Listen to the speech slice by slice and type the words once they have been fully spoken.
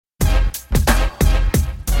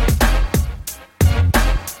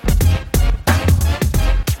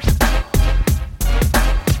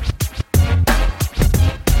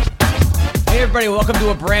everybody? Welcome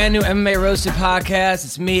to a brand new MMA Roasted podcast.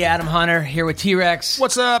 It's me, Adam Hunter, here with T-Rex.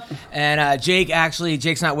 What's up? And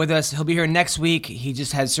Jake's not with us. He'll be here next week. He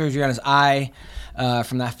just had surgery on his eye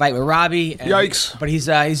from that fight with Robbie. Yikes. But he's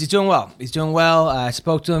doing well. He's doing well. I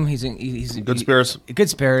spoke to him. He's in good spirits. Good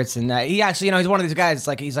spirits. And he actually, he's one of these guys.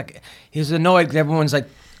 He's annoyed because everyone's like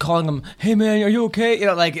calling him, "Hey man, are you okay?"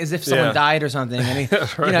 Like as if someone died or something. And he,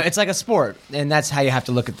 right. It's like a sport, and that's how you have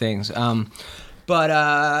to look at things. But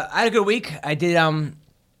I had a good week. I did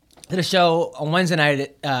a show on Wednesday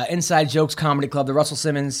night at Inside Jokes Comedy Club, the Russell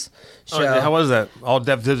Simmons show. Oh, yeah. How was that? All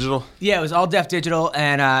deaf digital? Yeah, it was all deaf digital,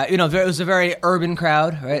 and it was a very urban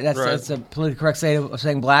crowd, right? That's a politically correct way of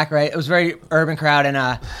saying black, right? It was a very urban crowd, and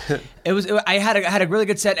I had a really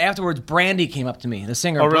good set. Afterwards, Brandy came up to me, the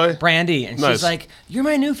singer. Oh, really? Brandy, and Nice. she's like, "You're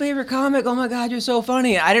my new favorite comic. Oh my God, you're so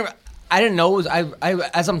funny." I didn't know it was.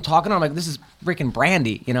 As I'm talking, I'm like, "This is freaking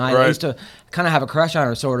Brandy." I used to kind of have a crush on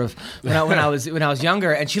her, sort of, when I was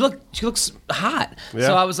younger, and she looks hot. Yeah.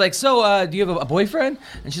 So I was like, "So, do you have a boyfriend?"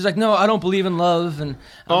 And she's like, "No, I don't believe in love." And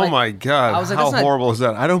I'm my God, I was like, how "That's not- horrible is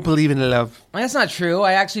that? I don't believe in love. That's not true.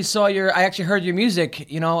 I actually heard your music.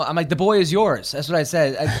 I'm like, the boy is yours. That's what I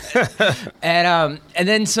said. And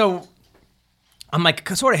then so I'm like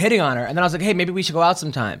sort of hitting on her, and then I was like, "Hey, maybe we should go out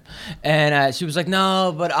sometime." And she was like,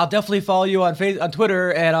 "No, but I'll definitely follow you on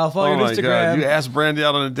Twitter, and I'll follow you on Instagram." God, you asked Brandy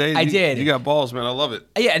out on a date. I did. You got balls, man. I love it.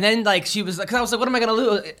 Yeah, and then like she was like, because I was like, "What am I gonna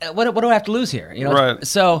lose? What do I have to lose here?" Right.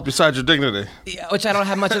 So besides your dignity, which I don't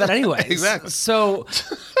have much of that anyway. Exactly. So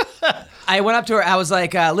I went up to her. I was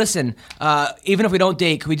like, "Listen, even if we don't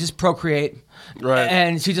date, can we just procreate?" Right.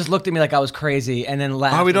 And she just looked at me like I was crazy, and then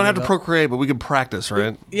laughed. Oh, we don't have to procreate, but we can practice,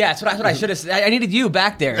 right? Yeah, that's what I should have said. I needed you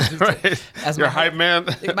back there. Right. As Your my hype man.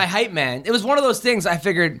 My hype man. It was one of those things I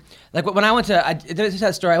figured, like when I went to, I did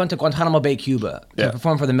that story, I went to Guantanamo Bay, Cuba to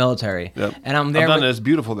perform for the military. Yep. And I'm there. I've done it. It's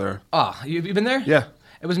beautiful there. Oh, you been there? Yeah.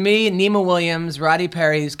 It was me, Nima Williams, Roddy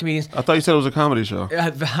Perry, these comedians. I thought you said it was a comedy show.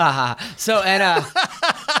 So,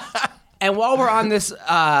 and while we're on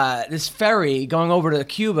this ferry going over to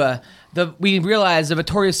Cuba, we realized the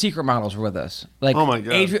Victoria's Secret models were with us. Like, oh my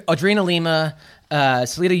God. Adriana Lima,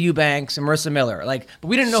 Salida Eubanks, and Marissa Miller. Like, but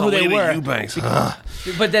we didn't know who they were. Salida Eubanks.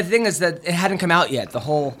 But the thing is that it hadn't come out yet. The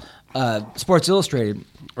whole Sports Illustrated.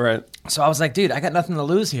 Right. So I was like, dude, I got nothing to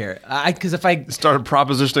lose here. Because if I started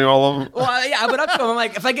propositioning all of them. Well, yeah, I went up to him. I'm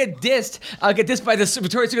like, if I get dissed, I'll get dissed by the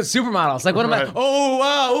Victoria's Secret supermodels. Like, what am I? Oh,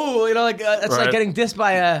 wow, ooh, that's like getting dissed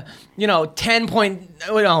by a 10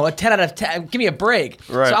 a 10 out of 10. Give me a break.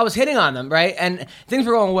 Right. So I was hitting on them, right, and things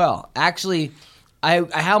were going well. Actually,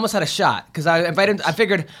 I almost had a shot because I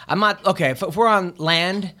figured I'm not okay. If we're on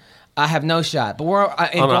land, I have no shot, but we're on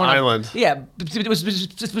an island. Yeah, it was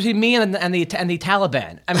just between me and the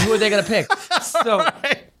Taliban. I mean, who are they going to pick? So,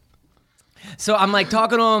 Right. So I'm like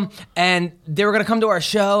talking to them, and they were gonna come to our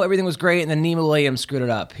show. Everything was great, and then Nima Williams screwed it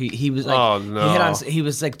up. He was like, oh no, he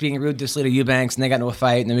was like being rude to Salida Eubanks, and they got into a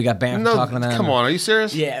fight, and then we got banned from talking to them. Come on, are you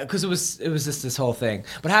serious? Yeah, because it was just this whole thing.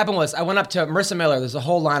 What happened was I went up to Marissa Miller. There's a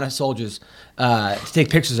whole line of soldiers to take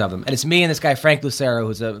pictures of them, and it's me and this guy Frank Lucero,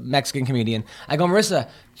 who's a Mexican comedian. I go, Marissa,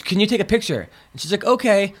 can you take a picture? And she's like,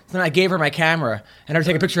 okay. So then I gave her my camera and her to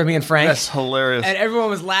take a picture of me and Frank. That's hilarious. And everyone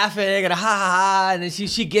was laughing and ha ha ha, and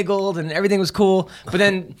she giggled and everything was cool. But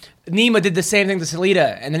then Nima did the same thing to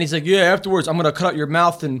Salida, and then he's like, yeah, afterwards I'm gonna cut out your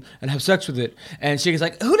mouth and have sex with it. And she was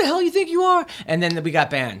like, who the hell you think you are? And then we got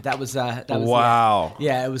banned. That was wow.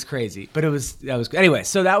 Yeah, it was crazy. But that was anyway.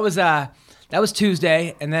 So that was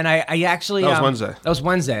Tuesday, and then I actually... That was Wednesday. That was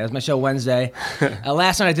Wednesday. That was my show Wednesday.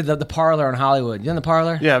 Last night I did the Parlor in Hollywood. You done the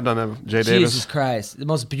Parlor? Yeah, I've done that. Jay Davis. Jesus Christ. The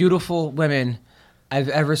most beautiful women I've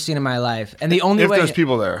ever seen in my life. And the only if way... there's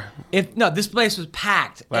people there. This place was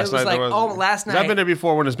packed. Last night. Last night. I've been there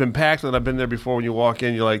before when it's been packed, and I've been there before when you walk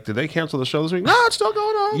in, you're like, did they cancel the show this week? No, it's still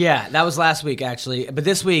going on. Yeah, that was last week, actually. But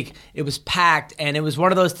this week, it was packed, and it was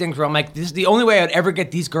one of those things where I'm like, this is the only way I'd ever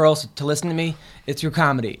get these girls to listen to me. It's through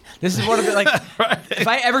comedy. This is one of the, like, right. If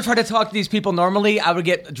I ever tried to talk to these people normally, I would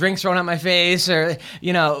get drinks thrown at my face, or,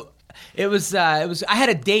 It was. I had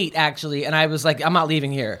a date actually, and I was like, "I'm not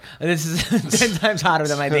leaving here. This is 10 times hotter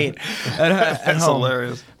than my date at That's home."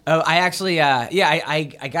 hilarious. I actually,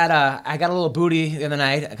 I got a little booty the other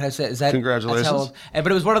night. Can I say, is that congratulations? But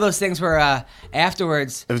it was one of those things where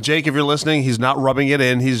afterwards. If you're listening, he's not rubbing it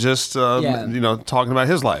in. He's just, talking about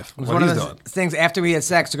his life. It was one of those things after we had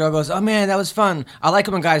sex. The girl goes, "Oh man, that was fun. I like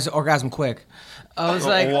it when guys orgasm quick." I was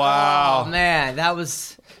like, "Wow, oh man, that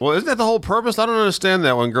was." Well, isn't that the whole purpose? I don't understand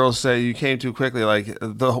that when girls say you came too quickly. Like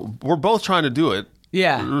we're both trying to do it.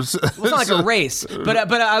 Yeah, well, it's not like a race, but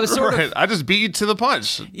I was sort right. of. I just beat you to the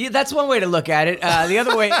punch. Yeah, that's one way to look at it. The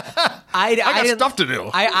other way, I got didn't- stuff to do.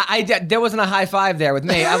 There wasn't a high five there with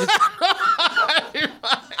me.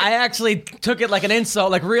 I actually took it like an insult.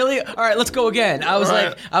 Like, really? All right, let's go again. I was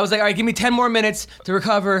like, all right, give me 10 more minutes to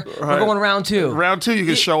recover. We're going round 2. Round 2, you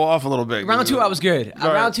can show off a little bit. Round 2, I was good.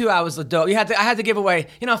 Right. Round 2, I was the dope. I had to give away.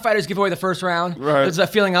 You know, how fighters give away the first round. Right. It was a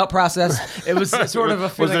feeling out process. It was sort of a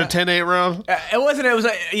feeling. Was it a 10-8 round? It wasn't. It was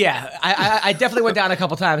yeah. I definitely went down a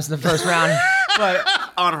couple times in the first round, but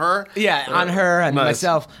On her? yeah, on her and Nice.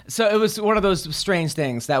 myself. So it was one of those strange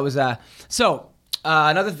things. That was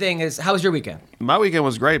another thing is, how was your weekend? My weekend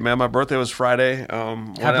was great, man. My birthday was Friday.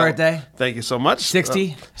 Happy birthday. Thank you so much.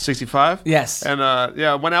 60? 65. Yes. And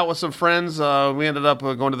went out with some friends. We ended up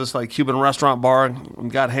going to this like Cuban restaurant bar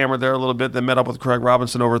and got hammered there a little bit. Then met up with Craig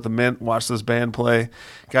Robinson over at the Mint, watched this band play,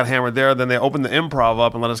 got hammered there. Then they opened the Improv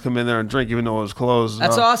up and let us come in there and drink even though it was closed.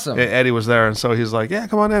 That's awesome. Eddie was there, and so he's like, yeah,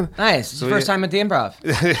 come on in. Nice. It's your first time at the Improv.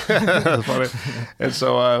 That's funny. And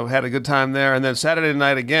so had a good time there. And then Saturday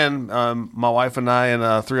night again, my wife and I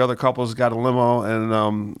and 3 other couples got a limo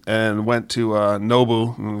and went to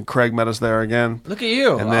Nobu. And Craig met us there again. Look at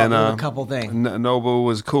you. And then a couple things. Nobu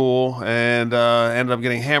was cool, and ended up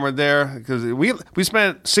getting hammered there because we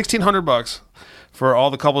spent $1,600 for all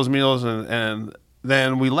the couples meals, and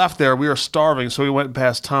then we left there. We were starving, so we went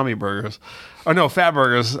past Tommy Burgers. Oh no, Fat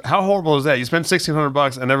Burgers. How horrible is that? You spend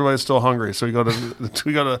 $1,600 and everybody's still hungry. So we go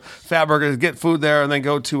to Fat Burgers, get food there, and then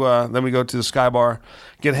then we go to the Sky Bar,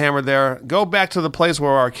 get hammered there. Go back to the place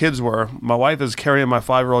where our kids were. My wife is carrying my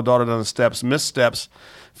 5-year-old daughter down the steps, missteps,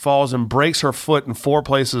 falls and breaks her foot in 4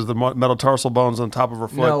 places. The metatarsal bones on top of her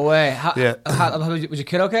foot. No way. Yeah. Was your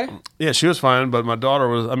kid okay? Yeah, she was fine, but my daughter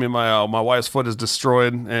was. I mean, my wife's foot is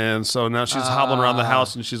destroyed, and so now she's hobbling around the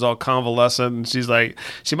house, and she's all convalescent, and she's like,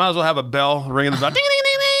 she might as well have a bell ringing the bell. Ding, ding,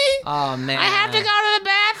 ding, ding. Oh man. I have to go to the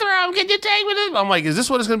bathroom. Can you take me to? I'm like, is this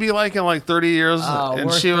what it's going to be like in like 30 years? Oh, and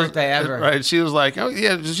worst she was, birthday ever. Right? She was like, oh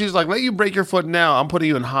yeah. She's like, let you break your foot now. I'm putting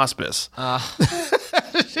you in hospice.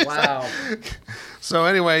 Wow. So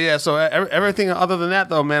anyway, yeah. So everything other than that,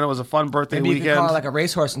 though, man, it was a fun birthday Maybe weekend. you could call her like a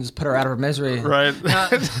racehorse and just put her out of her misery. Right.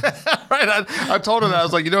 Right. I told her that. I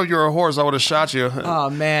was like, if you were a horse, I would have shot you.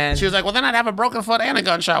 Oh man. She was like, well, then I'd have a broken foot and a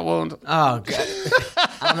gunshot wound. Oh god.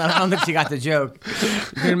 I don't think she got the joke.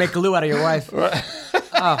 You're gonna make glue out of your wife.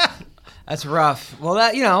 Oh, that's rough. Well,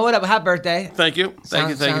 whatever. Happy birthday. Thank you.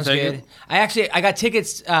 Thank you. I got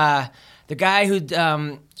tickets. The guy who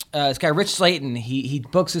this guy Rich Slayton, he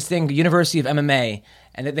books this thing, the University of MMA,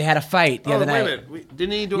 and they had a fight the other night. Wait a minute.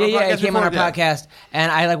 Didn't he do a podcast? Yeah, he came on our before? podcast,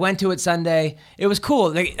 and I went to it Sunday. It was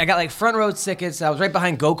cool. I got front row tickets. I was right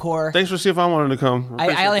behind Gokor. Thanks for seeing if I wanted to come.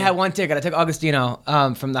 I only had one ticket. I took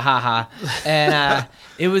Augustino from the Haha, and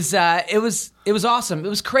it was awesome. It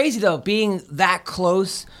was crazy though, being that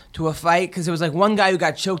close to a fight, because there was one guy who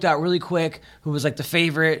got choked out really quick, who was the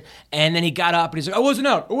favorite, and then he got up and he's like, I wasn't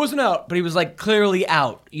out, but he was clearly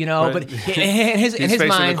out, Right. But in his facing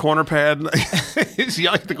mind, the corner pad. He's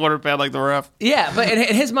yelling at the corner pad like the ref. yeah, but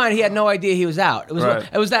in his mind, he had no idea he was out. It was Right.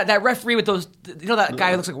 it was that referee with those, that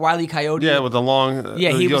guy who looks like Wile E. Coyote. Yeah, with the long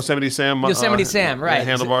Yeah, he was- Yosemite Sam. Yosemite Sam, right?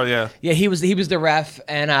 Handlebar, yeah. Yeah, he was the ref,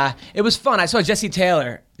 and it was fun. I saw Jesse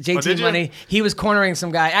Taylor, JT did you? Money. He was cornering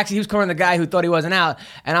some guy. Actually, he was cornering the guy who thought he wasn't out.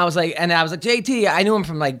 And I was like, JT, I knew him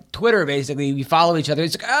from Twitter. Basically, we follow each other.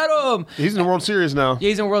 He's like, Adam. He's in the World Series now. Yeah,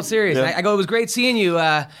 he's in World Series. Yeah. And I go, it was great seeing you.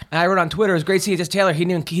 And I wrote on Twitter, it was great seeing Jesse Taylor. He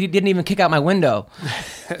didn't even kick out my window,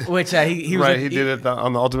 which he was Right, like, he did it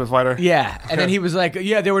on the Ultimate Fighter. Yeah, and then he was like,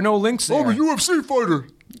 yeah, there were no links there. I'm a UFC fighter.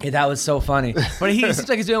 Yeah, that was so funny. But he seems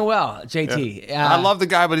like he's doing well, JT. I love the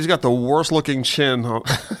guy, but he's got the worst looking chin.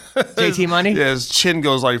 JT Money? Yeah, his chin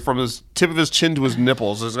goes from his tip of his chin to his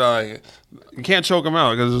nipples. It's you can't choke him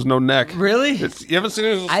out because there's no neck. Really? You haven't seen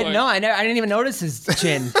it? I didn't even notice his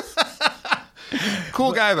chin.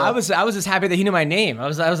 Cool guy though. I was just happy that he knew my name. I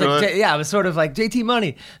was Really? like, I was sort of like JT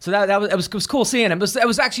Money. So it was cool seeing him. It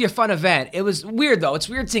was actually a fun event. It was weird though. It's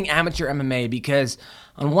weird seeing amateur MMA because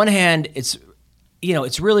on one hand it's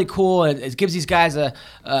really cool. It gives these guys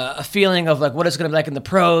a feeling of what it's going to be like in the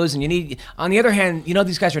pros. And on the other hand,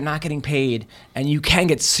 these guys are not getting paid, and you can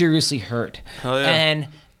get seriously hurt. Hell yeah. And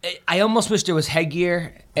I almost wish there was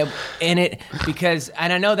headgear in it because,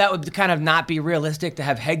 and I know that would kind of not be realistic to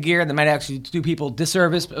have headgear. That might actually do people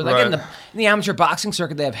disservice. But Right. in the amateur boxing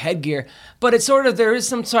circuit, they have headgear. But it's there is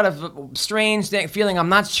some sort of strange feeling. I'm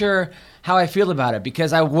not sure how I feel about it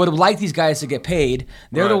because I would like these guys to get paid.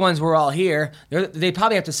 They're the Right. ones who are all here. They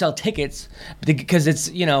probably have to sell tickets because it's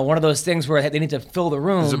one of those things where they need to fill the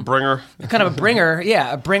room. He's a bringer. Kind of a bringer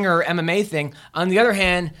MMA thing. On the other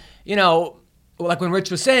hand, like when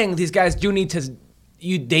Rich was saying, these guys do need to.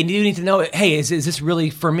 They do need to know. Hey, is this really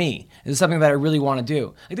for me? Is this something that I really want to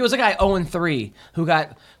do? Like there was a guy 0-3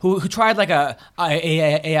 who tried like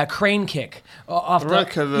a crane kick off the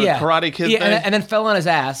Karate Kid thing, and then fell on his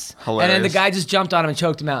ass. Hilarious. And then the guy just jumped on him and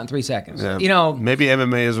choked him out in 3 seconds. Yeah. You know, maybe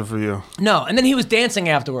MMA isn't for you. No, and then he was dancing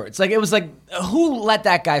afterwards. Like it was like, who let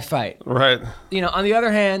that guy fight? Right. You know. On the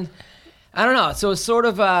other hand, I don't know. So it's sort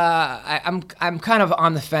of I'm kind of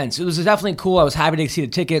on the fence. It was definitely cool. I was happy to see the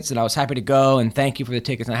tickets, and I was happy to go. And thank you for the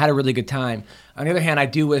tickets. And I had a really good time. On the other hand, I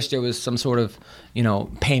do wish there was some sort of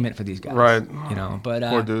payment for these guys. Right. But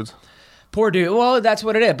poor dudes. Poor dude. Well, that's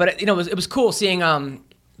what it is. But it was cool seeing.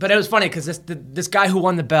 But it was funny because this guy who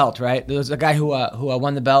won the belt, right? There was a guy who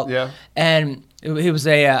won the belt. Yeah. And he was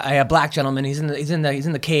a black gentleman. He's in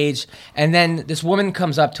the cage, and then this woman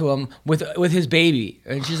comes up to him with his baby,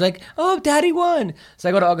 and she's like, "Oh, Daddy won." So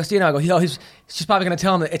I go to Augustino. I go, she's probably gonna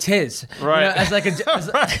tell him that it's his. Right. As like a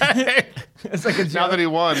Right. it's like a joke. Now that he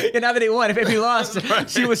won. Yeah, now that he won. If he lost, right.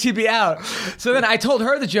 she'd be out. So then I told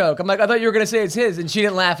her the joke. I'm like, I thought you were gonna say it's his, and she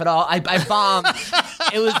didn't laugh at all. I bombed.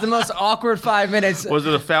 It was the most awkward 5 minutes. Was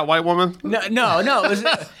it a fat white woman? No.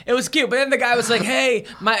 It was cute. But then the guy was like, "Hey,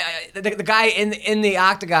 the guy in the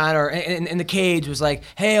octagon or in the cage was like,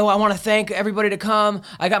 hey, I want to thank everybody to come.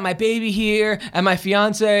 I got my baby here and my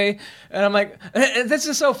fiance." And I'm like, this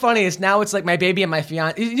is so funny. Now it's like my baby and my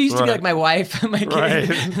fiance. It used to be like my wife and my kid.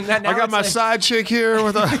 Right. I got my side chick here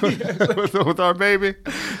with our with our baby,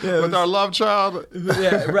 with our love child.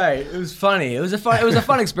 Yeah, right. It was funny. It was a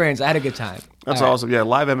fun experience. I had a good time. That's awesome. Yeah,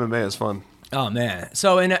 live MMA is fun. Oh man!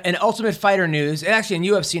 So in Ultimate Fighter news, and actually in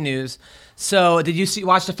UFC news, so did you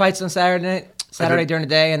watch the fights on Saturday during the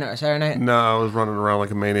day and Saturday night? No, I was running around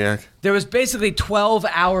like a maniac. There was basically 12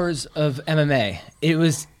 hours of MMA.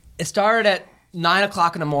 It started at 9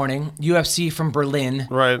 o'clock in the morning, UFC from Berlin,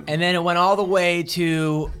 right, and then it went all the way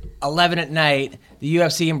to 11 at night, the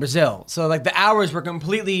UFC in Brazil. So like the hours were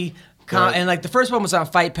completely. Right. And like the first one was on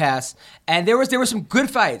Fight Pass, and there were some good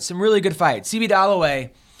fights, some really good fights. CB Dollaway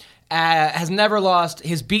has never lost.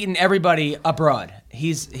 He's beaten everybody abroad.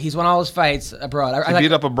 He's won all his fights abroad. He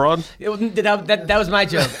beat up abroad? That was my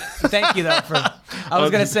joke. Thank you though. I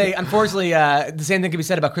was gonna say, unfortunately, the same thing could be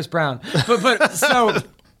said about Chris Brown. But so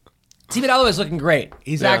CB Dollaway is looking great.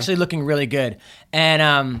 He's actually looking really good.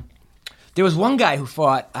 And there was one guy who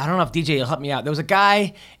fought. I don't know if DJ will help me out. There was a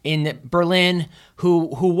guy in Berlin who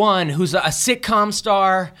won, who's a sitcom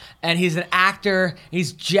star, and he's an actor.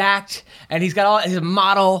 He's jacked, and he's a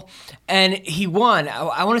model, and he won.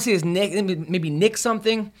 I want to say his Nick, maybe Nick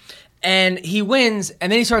something, and he wins,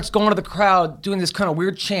 and then he starts going to the crowd doing this kind of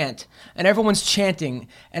weird chant, and everyone's chanting,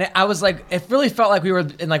 and I was like, it really felt like we were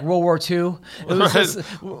in like World War II. It was just,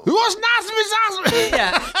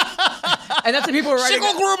 yeah. And that's what people were writing.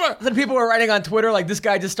 The people were writing on Twitter like this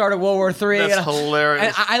guy just started World War III. That's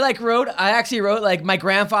hilarious. And I actually wrote like my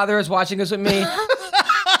grandfather is watching this with me.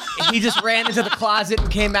 He just ran into the closet and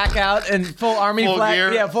came back out in full army flag.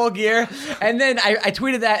 Gear. Yeah, full gear. And then I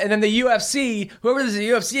tweeted that, and then the UFC, whoever this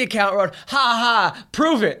UFC account wrote, "Ha ha,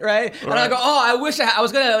 prove it," right? And I go, "Oh, I wish I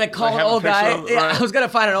was gonna like call an old guy. I was gonna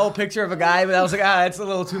find an old picture of a guy, but I was like, it's a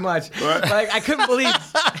little too much." Right. Like I couldn't believe.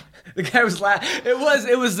 The guy was laughing.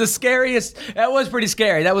 It was the scariest. That was pretty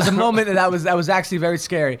scary. That was a moment that was actually very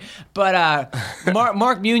scary. But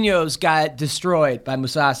Mark Munoz got destroyed by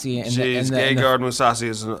Mousasi. Gegard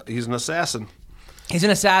Mousasi he's an assassin. He's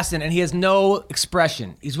an assassin, and he has no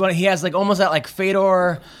expression. He has like almost that like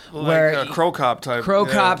Fedor, where a Crow Cop type. Crow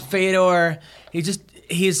Cop, Fedor. He's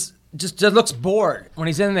just looks bored when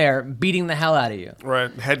he's in there beating the hell out of you. Right.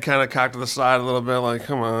 Head kind of cocked to the side a little bit, like,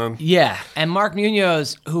 come on. Yeah. And Mark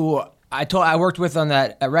Munoz, who I worked with on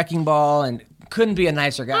that Wrecking Ball, and couldn't be a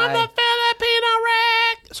nicer guy. I'm a Filipino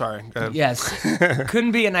wreck. Sorry, go ahead. Yes.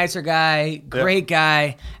 Couldn't be a nicer guy. Great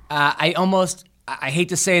guy. I hate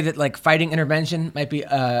to say that like fighting intervention might be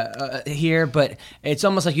here, but it's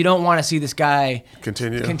almost like you don't want to see this guy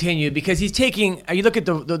continue because he's taking. You look at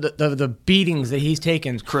the beatings that he's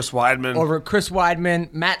taken. Chris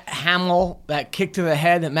Weidman, Matt Hamill, that kick to the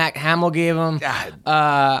head that Matt Hamill gave him.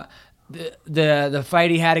 The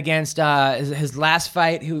fight he had against his last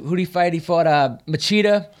fight. Who did he fight? He fought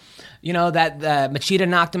Machida. You know that Machida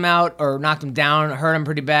knocked him out or knocked him down, hurt him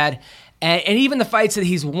pretty bad. And even the fights that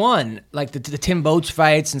he's won, like the Tim Boetsch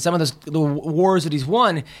fights and some of the wars that he's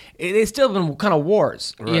won, they've still been kind of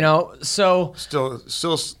wars, right. You know. So still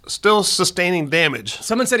sustaining damage.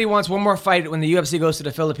 Someone said he wants one more fight when the UFC goes to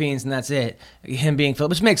the Philippines, and that's it. Him being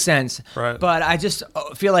Philippines, which makes sense. Right. But I just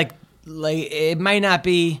feel like it might not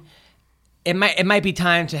be. it might be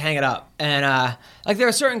time to hang it up. And like there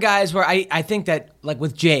are certain guys where I think that like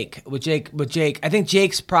with Jake, I think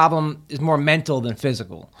Jake's problem is more mental than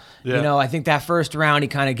physical. Yeah. You know, I think that first round he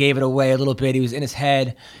kind of gave it away a little bit. He was in his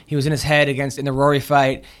head. He was in his head in the Rory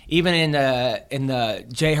fight. Even in the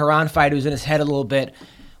Jay Haran fight, he was in his head a little bit.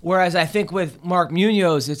 Whereas I think with Mark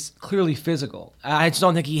Munoz, it's clearly physical. I just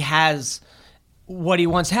don't think he has what he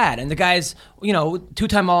once had. And the guy's, you know,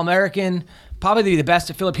 2-time All-American, probably the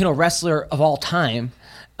best Filipino wrestler of all time.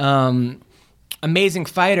 Amazing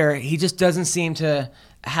fighter. He just doesn't seem to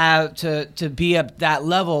have to be at that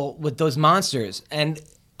level with those monsters. And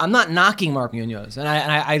I'm not knocking Mark Munoz, and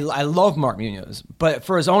I love Mark Munoz, but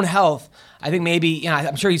for his own health, I think maybe, you know,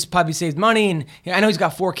 I'm sure he's probably saved money, and you know, I know he's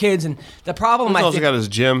got 4 kids, and the problem He's also got his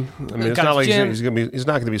gym. I mean, it's not like he's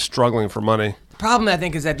not going to be struggling for money. The problem, I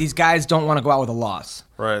think, is that these guys don't want to go out with a loss.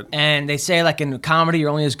 Right. And they say, like in comedy, you're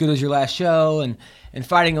only as good as your last show, and in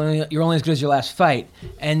fighting, you're only as good as your last fight.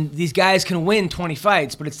 And these guys can win 20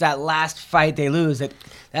 fights, but it's that last fight they lose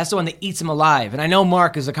that's the one that eats him alive. And I know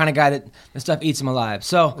Mark is the kind of guy that stuff eats him alive.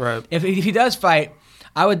 So right. if he does fight,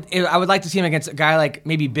 I would like to see him against a guy like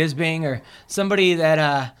maybe Bisping or somebody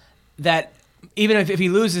that even if he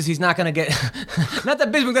loses, he's not going to get. Not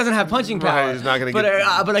that Bisping doesn't have punching power. Right, he's not going to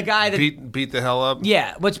get. But a guy that beat the hell up.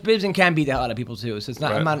 Yeah, which Bisping can beat the hell out of people too. So it's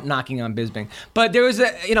not. Right. I'm not knocking on Bisping, but there was a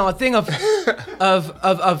thing of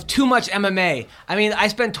too much MMA. I mean, I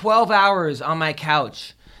spent 12 hours on my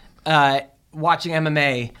couch watching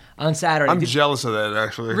MMA on Saturday. I'm jealous of that,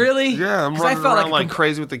 actually. Really? Yeah, I'm running around like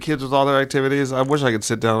crazy with the kids with all their activities. I wish I could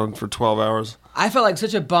sit down for 12 hours. I felt like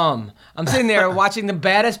such a bum. I'm sitting there watching the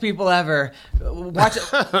baddest people ever,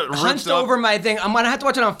 hunched over my thing. I'm gonna have to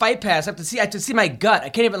watch it on Fight Pass. I have to see my gut. I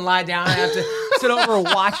can't even lie down. I have to sit over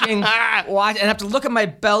watch, and I have to look at my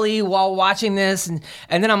belly while watching this, and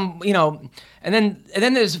then I'm, you know. And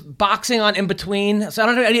then there's boxing on in between. So I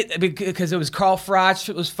don't know any, because it was Carl Froch.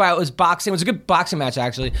 It was boxing. It was a good boxing match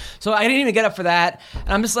actually. So I didn't even get up for that. And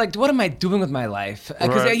I'm just like, what am I doing with my life?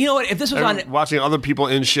 Because right. You know what? If this was on watching other people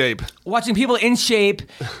in shape,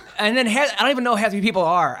 and then I don't even know how many people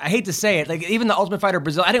are. I hate to say it. Like even the Ultimate Fighter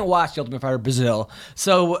Brazil. I didn't watch the Ultimate Fighter Brazil.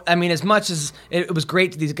 So I mean, as much as it was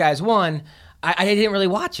great that these guys won, I didn't really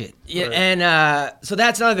watch it. Right. And so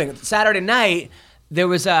that's another thing. Saturday night there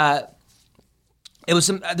was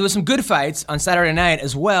some good fights on Saturday night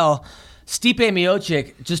as well. Stipe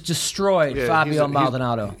Miocic just destroyed Fabio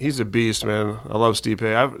Maldonado. He's a beast, man. I love Stipe.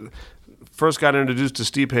 I first got introduced to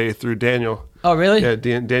Stipe through Daniel. Oh, really? Yeah,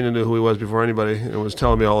 Daniel knew who he was before anybody and was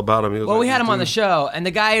telling me all about him. We had him on the show, and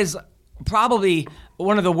the guy is probably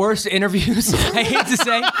one of the worst interviews, I hate to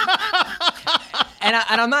say.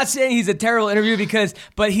 And I'm not saying he's a terrible interview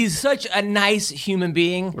but he's such a nice human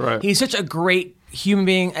being. Right. He's such a great human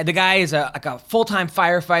being. The guy is like a full-time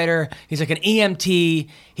firefighter. He's like an EMT. He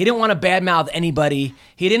didn't want to badmouth anybody.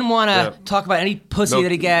 He didn't want to talk about any pussy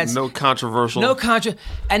that he gets. No controversial.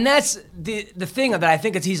 And that's the thing that I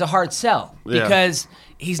think is he's a hard sell because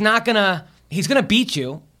he's gonna beat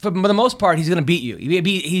you. For the most part, he's gonna beat you.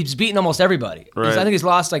 He's beaten almost everybody. Right. I think he's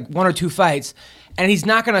lost like 1 or 2 fights. And he's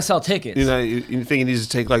not going to sell tickets. You know, you think he needs to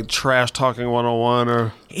take like Trash Talking 101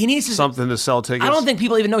 or something to sell tickets? I don't think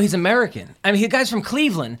people even know he's American. I mean, the guy's from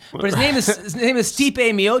Cleveland, but his name is Stipe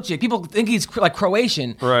Miocic. People think he's like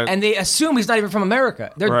Croatian, right? And they assume he's not even from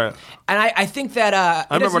America. Right. And I think that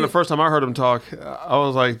I remember the first time I heard him talk, I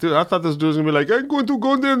was like, dude, I thought this dude was gonna be like, I'm going to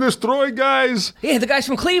go in there and destroy guys. Yeah, the guy's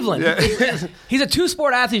from Cleveland. Yeah. He's a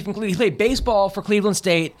 2-sport athlete from Cleveland. He played baseball for Cleveland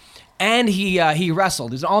State. And he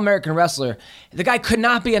wrestled. He's an All-American wrestler. The guy could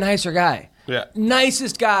not be a nicer guy. Yeah.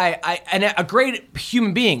 Nicest guy, and a great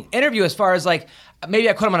human being. Interview as far as like, maybe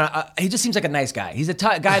I put him on he just seems like a nice guy. He's a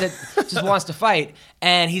guy that just wants to fight,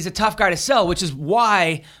 and he's a tough guy to sell, which is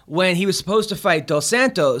why when he was supposed to fight Dos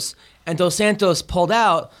Santos, and Dos Santos pulled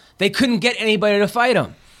out, they couldn't get anybody to fight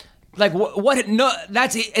him. Like what? No,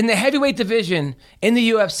 that's in the heavyweight division in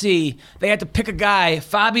the UFC. They had to pick a guy,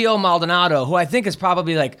 Fabio Maldonado, who I think is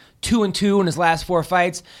probably like 2-2 in his last 4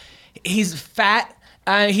 fights. He's fat.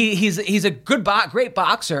 He's a great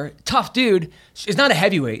boxer, tough dude. He's not a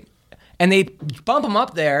heavyweight, and they bump him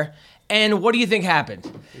up there. And what do you think happened?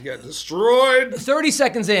 He got destroyed. 30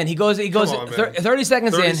 seconds in, he goes. 30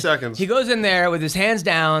 seconds in. 30 seconds. He goes in there with his hands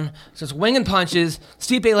down, just winging punches.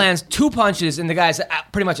 Stipe lands 2 punches, and the guy's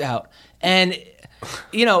pretty much out. And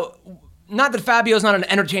you know, not that Fabio's not an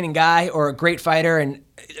entertaining guy or a great fighter and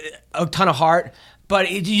a ton of heart,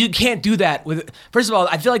 but you can't do that with. First of all,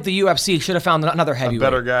 I feel like the UFC should have found another heavyweight,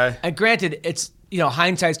 a better guy. And granted, it's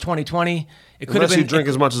hindsight's 20/20. It could Unless have been. You drink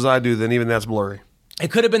as much as I do, then even that's blurry. It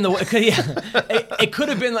could have been it could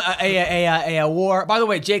have been a war. By the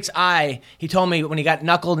way, Jake's eye. He told me when he got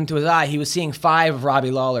knuckled into his eye, he was seeing 5 of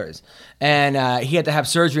Robbie Lawler's, and he had to have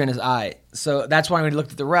surgery in his eye. So that's why when he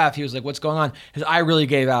looked at the ref, he was like, "What's going on?" His eye really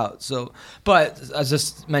gave out. So, but I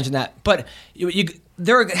just mentioned that. But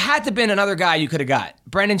there had to have been another guy you could have got.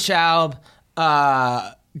 Brendan Schaub.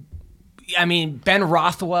 Ben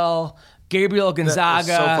Rothwell. Gabriel Gonzaga. It's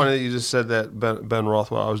so funny that you just said that, Ben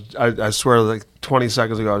Rothwell. I swear, like 20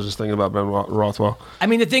 seconds ago, I was just thinking about Ben Rothwell. I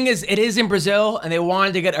mean, the thing is, it is in Brazil, and they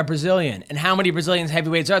wanted to get a Brazilian. And how many Brazilian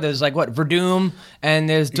heavyweights are there? There's like, what, Verdum, and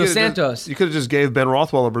there's Dos Santos. You could have just gave Ben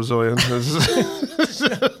Rothwell a Brazilian.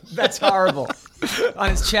 That's horrible.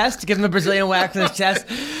 On his chest? Give him a Brazilian wax on his chest?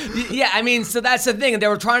 Yeah, I mean, so that's the thing. They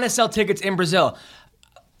were trying to sell tickets in Brazil.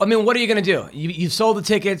 I mean, what are you going to do? You've sold the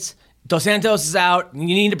tickets. Dos Santos is out. You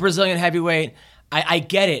need a Brazilian heavyweight. I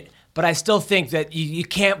get it, but I still think that you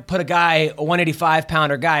can't put a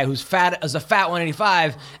 185-pounder guy who's fat as a fat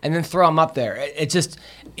 185 and then throw him up there.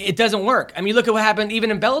 It doesn't work. I mean, look at what happened even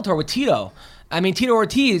in Bellator with Tito. I mean, Tito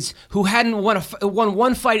Ortiz, who hadn't won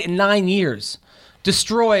one fight in 9 years,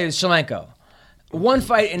 destroys Shlemenko. One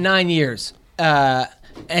fight in 9 years.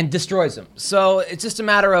 And destroys him. So it's just a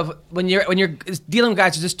matter of when you're dealing with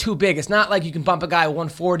guys who are just too big. It's not like you can bump a guy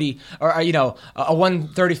 140 or a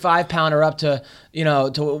 135 pounder up to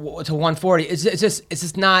to 140. It's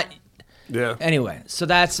just not. Yeah. Anyway, so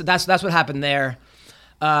that's what happened there.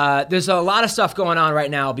 There's a lot of stuff going on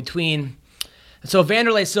right now between. So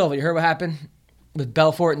Vanderlei Silva, you heard what happened with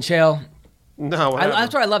Belfort and Chael? No,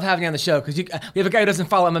 that's why I love having you on the show, because we have a guy who doesn't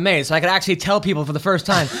follow MMA, so I could actually tell people for the first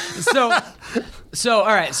time. So all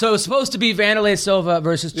right. So it was supposed to be Vanderlei Silva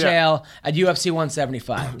versus Chael at UFC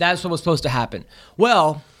 175. That's what was supposed to happen.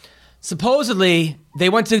 Well, supposedly they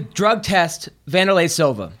went to drug test Vanderlei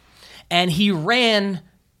Silva, and he ran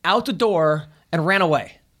out the door and ran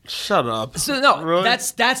away. Shut up. So no, really?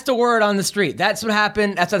 That's the word on the street. That's what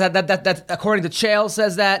happened. That's according to Chael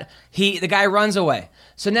says that the guy runs away.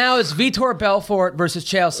 So now it's Vitor Belfort versus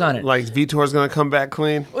Chael Sonnen. Like Vitor's gonna come back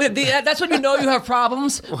clean? That's when you know you have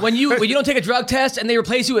problems, when you don't take a drug test and they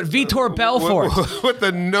replace you with Vitor Belfort. With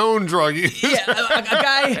the known drug use.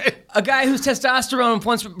 Yeah, a guy whose testosterone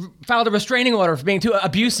once filed a restraining order for being too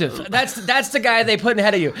abusive. That's the guy they put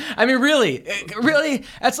ahead of you. I mean, really,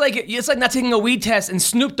 it's like not taking a weed test, and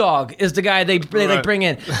Snoop Dogg is the guy they like bring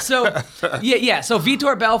in. So yeah. So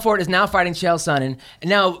Vitor Belfort is now fighting Chael Sonnen, and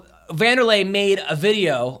now Vanderlei made a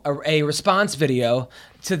video, a response video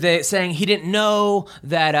to saying he didn't know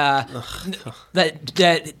that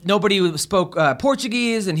that nobody spoke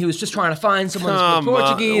Portuguese, and he was just trying to find someone who spoke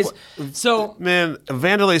Portuguese. So man,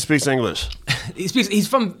 Vanderlei speaks English. He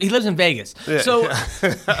lives in Vegas. Yeah, so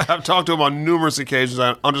I've talked to him on numerous occasions.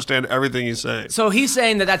 I understand everything he's saying. So he's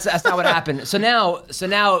saying that's not what happened. So now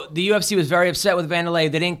the UFC was very upset with Vanderlei.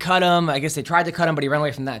 They didn't cut him. I guess they tried to cut him, but he ran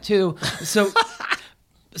away from that too.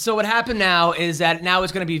 So what happened now is that now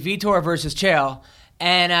it's going to be Vitor versus Chael,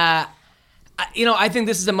 and I think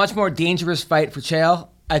this is a much more dangerous fight for Chael.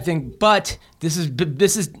 I think, but this is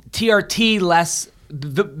TRT less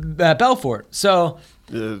Belfort. So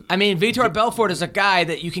I mean, Vitor Belfort is a guy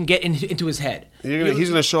that you can get into his head. He's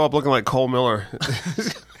going to show up looking like Cole Miller.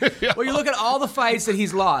 Well, you look at all the fights that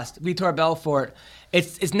he's lost, Vitor Belfort.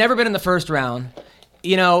 It's never been in the first round.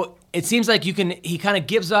 It seems like he kind of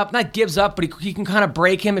gives up, not gives up, but he can kind of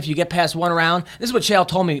break him if you get past one round. This is what Chael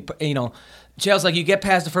told me, Chael's like, you get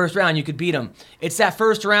past the first round, you could beat him. It's that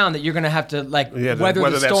first round that you're going to have to weather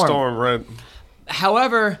the storm. That storm, right.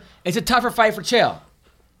 However, it's a tougher fight for Chael.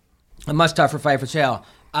 A much tougher fight for Chael.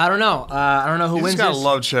 I don't know. I don't know who wins this. You just gotta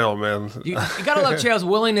love Chael, man. You gotta love Chael's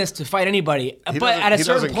willingness to fight anybody. But at a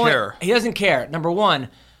certain point, he doesn't care, number one.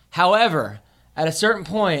 However, at a certain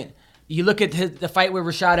point, you look at the fight with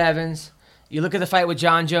Rashad Evans. You look at the fight with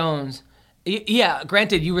John Jones. Yeah,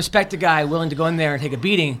 granted, you respect a guy willing to go in there and take a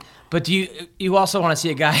beating, but you also want to see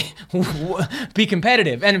a guy be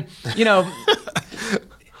competitive, and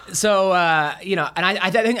so and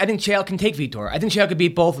I think Chael can take Vitor. I think Chael could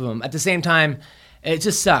beat both of them at the same time. It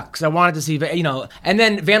just sucks. I wanted to see, and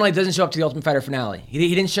then Vanderlei doesn't show up to the Ultimate Fighter finale.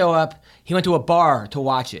 He didn't show up. He went to a bar to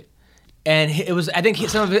watch it. And it was, I think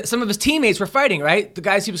some of his teammates were fighting, right? The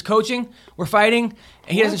guys he was coaching were fighting,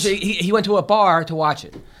 and he doesn't. He went to a bar to watch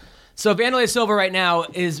it. So Vanderlei Silva right now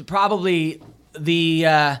is probably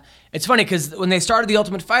the. It's funny because when they started the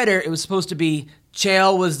Ultimate Fighter, it was supposed to be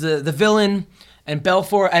Chael was the villain, and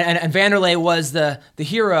Belfort and Vanderlei was the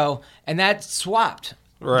hero, and that swapped.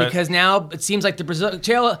 Right. Because now it seems like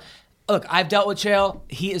Chael. Look, I've dealt with Chael.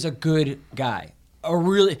 He is a good guy.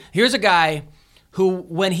 Here's a guy who,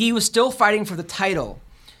 when he was still fighting for the title,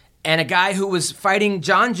 and a guy who was fighting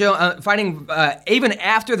John Jones, even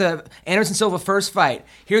after the Anderson Silva first fight.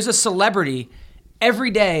 Here's a celebrity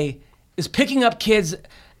every day is picking up kids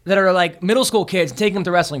that are like middle school kids and taking them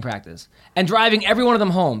to wrestling practice and driving every one of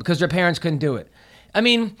them home because their parents couldn't do it. I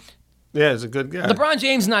mean, yeah, he's a good guy. LeBron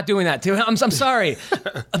James is not doing that too. I'm sorry.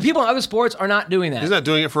 People in other sports are not doing that. He's not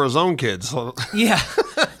doing it for his own kids. Yeah.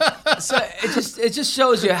 So it just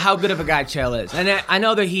shows you how good of a guy Chael is. And I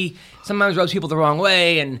know that he sometimes rubs people the wrong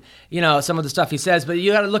way and, you know, some of the stuff he says, but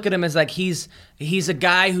you got to look at him as like he's a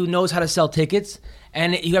guy who knows how to sell tickets,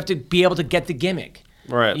 and you have to be able to get the gimmick.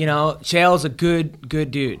 Right. You know, Chael's a good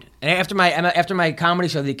dude. And after my comedy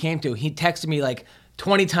show that he came to, he texted me like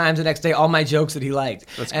 20 times the next day all my jokes that he liked.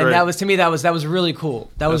 That's and great. that was, to me, that was really cool.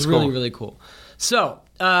 That was really, cool. really cool. So,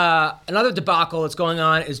 another debacle that's going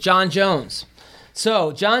on is John Jones.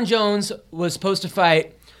 So, John Jones was supposed to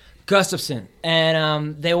fight Gustafsson,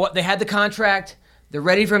 and they had the contract. They're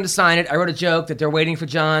ready for him to sign it. I wrote a joke that they're waiting for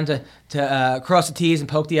John to cross the T's and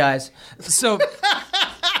poke the I's. So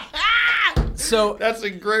that's a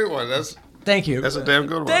great one. Thank you. That's a damn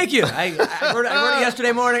good one. Thank you. I wrote it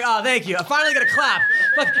yesterday morning. Oh, thank you. I finally got a clap.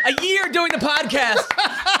 Like a year doing the podcast,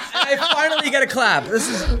 and I finally get a clap.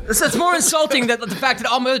 It's more insulting that the fact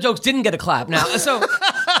that all my other jokes didn't get a clap now. So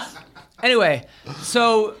anyway,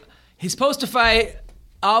 so he's supposed to fight.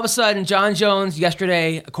 All of a sudden, John Jones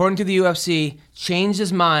yesterday, according to the UFC, changed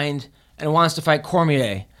his mind and wants to fight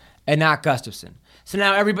Cormier and not Gustafsson. So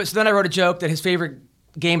then I wrote a joke that his favorite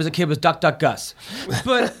game as a kid was Duck, Duck, Gus.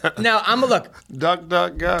 But now I'm a look. Duck,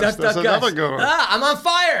 Duck, Gus. Duck, That's Duck, another Gus. good one. I'm on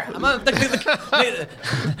fire.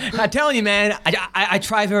 I'm telling you, man, I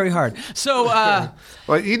try very hard. So,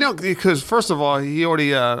 well, you know, because first of all, he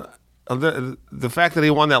already the fact that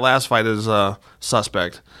he won that last fight is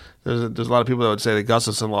suspect. There's a lot of people that would say that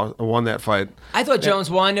Gustafsson won that fight. I thought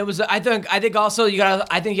Jones won. It was. I think also you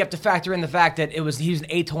have to factor in the fact that he was an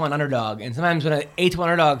 8-1 underdog, and sometimes when an 8-1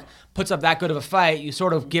 underdog puts up that good of a fight, you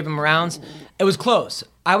sort of give him rounds. It was close.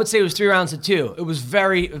 I would say it was 3 rounds to 2. It was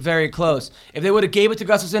very, very close. If they would have gave it to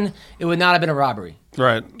Gustafsson, it would not have been a robbery.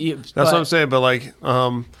 Right. That's what I'm saying. But like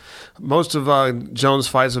most of Jones'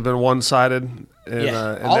 fights have been one-sided. And,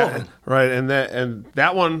 all of them. Right, and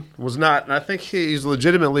that one was not. And I think he's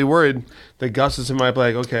legitimately worried that Gustafsson might be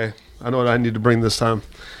like, okay, I know what I need to bring this time.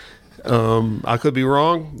 I could be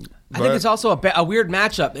wrong. I think it's also a weird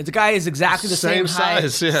matchup. The guy is exactly the same height,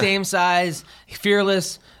 same size,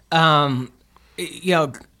 fearless.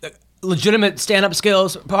 Legitimate stand-up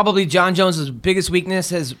skills. Probably John Jones' biggest weakness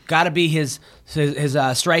has got to be his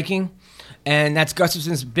striking, and that's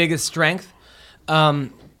Gustafsson's biggest strength.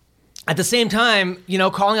 At the same time,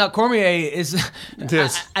 calling out Cormier is...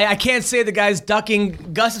 Yes. I can't say the guy's ducking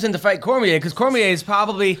Gustafsson to fight Cormier, because Cormier is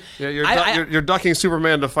probably... Yeah, you're ducking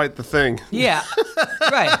Superman to fight the Thing. Yeah,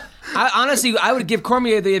 right. Honestly, I would give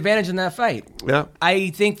Cormier the advantage in that fight. Yeah. I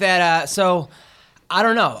think that... I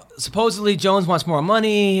don't know. Supposedly Jones wants more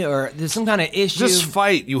money, or there's some kind of issue. Just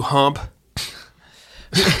fight, you hump.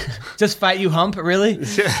 Just fight, you hump? Really?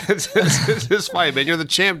 Yeah, just fight, man. You're the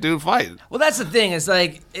champ, dude. Fight. Well, that's the thing. It's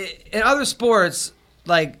like in other sports,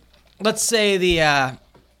 like let's say the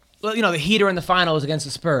Heat are in the finals against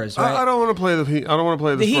the Spurs, right? I don't want to play the Heat. I don't want to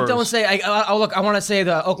play the Spurs. The Heat don't say. I want to say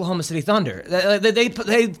the Oklahoma City Thunder. They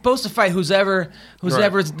supposed to fight who's ever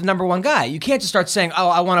the number one guy. You can't just start saying, "Oh,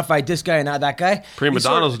 I want to fight this guy and not that guy." Prima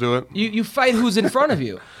donnas do it. You fight who's in front of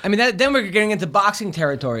you. I mean, then we're getting into boxing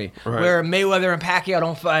territory where Mayweather and Pacquiao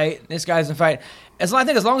don't fight. This guy doesn't fight. I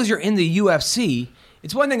think as long as you're in the UFC.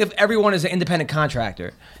 It's one thing if everyone is an independent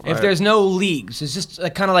contractor. If there's no leagues, it's just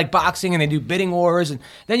kind of like boxing and they do bidding wars. And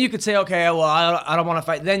then you could say, okay, well, I don't want to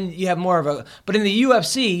fight. Then you have more of a... But in the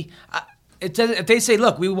UFC, if they say,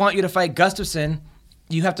 look, we want you to fight Gustafsson,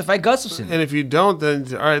 you have to fight Gustafsson. And if you don't, then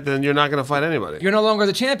you're not going to fight anybody. You're no longer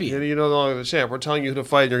the champion. You're no longer the champ. We're telling you who to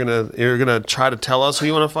fight. You're gonna try to tell us who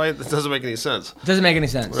you want to fight. That doesn't make any sense. It doesn't make any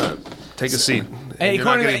sense. Right. Take a seat. And you're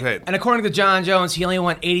not getting paid. And according to John Jones, he only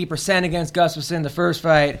went 80% against Gustafsson the first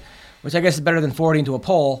fight, which I guess is better than 40 into a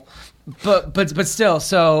poll. But still,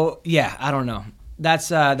 so yeah, I don't know. That's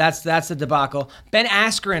the debacle. Ben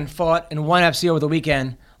Askren fought in ONE FC over the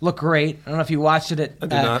weekend. Looked great. I don't know if you watched it. I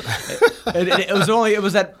did not. It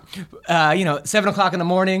was at 7:00 in the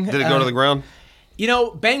morning. Did it go to the ground?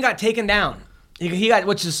 Ben got taken down. He got,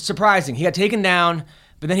 which is surprising. He got taken down,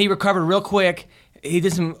 but then he recovered real quick. He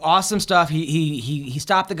did some awesome stuff. He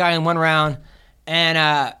stopped the guy in one round,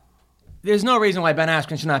 and there's no reason why Ben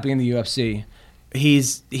Askren should not be in the UFC. He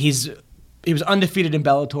was undefeated in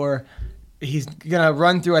Bellator. He's gonna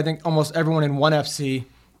run through, I think, almost everyone in ONE FC.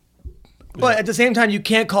 But at the same time, you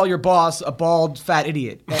can't call your boss a bald, fat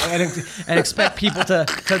idiot and expect people to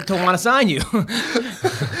want to sign you.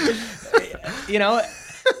 You know,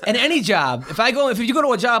 in any job, if you go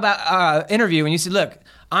to a job interview and you say, look,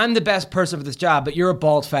 I'm the best person for this job, but you're a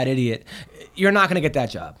bald, fat idiot, you're not going to get that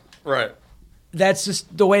job. Right. That's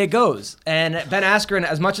just the way it goes. And Ben Askren,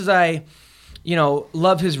 as much as I,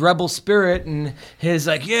 love his rebel spirit and his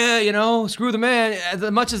screw the man, as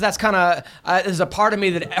much as that's kind of, there's a part of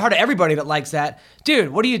everybody that likes that.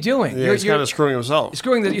 Dude, what are you doing? Yeah, he's kind of screwing himself.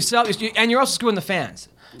 Screwing yourself, and you're also screwing the fans.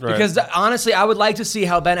 Right. Because honestly, I would like to see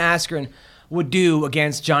how Ben Askren would do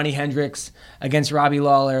against Johnny Hendricks, against Robbie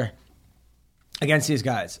Lawler, against these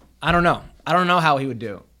guys. I don't know. I don't know how he would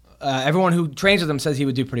do. Everyone who trains with him says he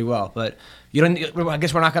would do pretty well, but I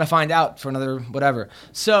guess we're not going to find out for another whatever.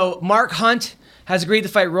 So Mark Hunt has agreed to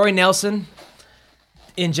fight Roy Nelson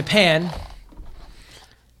in Japan.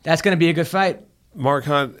 That's going to be a good fight. Mark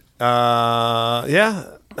Hunt,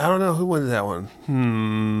 yeah, I don't know who wins that one.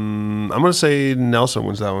 I'm going to say Nelson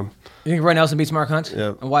wins that one. You think Roy Nelson beats Mark Hunt?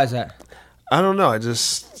 Yeah. And why is that? I don't know.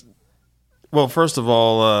 Well, first of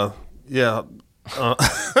all, yeah. Wow,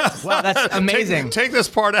 that's amazing. Take this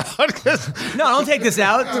part out. No, don't take this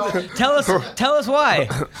out. Tell us why.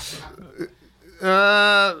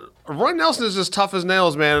 Roy Nelson is just tough as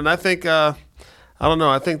nails, man, and I think I don't know.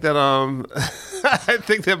 I think that I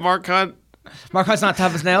think that Mark Hunt's not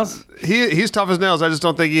tough as nails. He's tough as nails. I just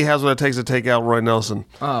don't think he has what it takes to take out Roy Nelson.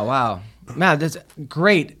 Oh wow. Man, that's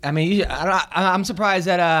great. I mean, I'm surprised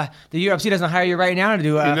that the UFC doesn't hire you right now to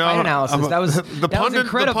do fight analysis. That was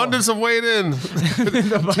incredible. The pundits have weighed in.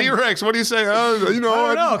 T-Rex, what do you say? I don't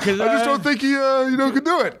know, because I just don't think he could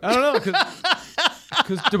do it. I don't know,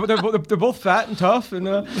 because they're both fat and tough, and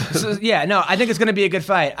I think it's going to be a good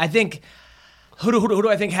fight. I think who do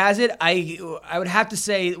I think has it? I would have to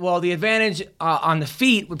say, well, the advantage on the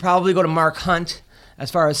feet would probably go to Mark Hunt as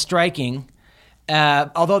far as striking.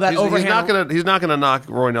 Although that overhand, he's not gonna knock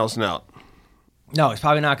Roy Nelson out. No, he's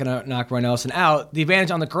probably not gonna knock Roy Nelson out. The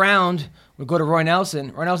advantage on the ground would go to Roy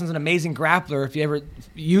Nelson. Roy Nelson's an amazing grappler if he ever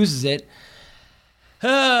uses it.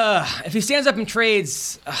 If he stands up and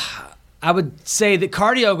trades, I would say that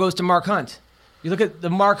cardio goes to Mark Hunt. You look at the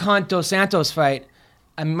Mark Hunt Dos Santos fight.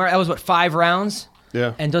 I mean, that was 5 rounds.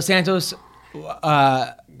 Yeah. And Dos Santos,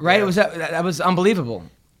 right? Yeah. It was that was unbelievable.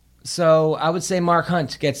 So I would say Mark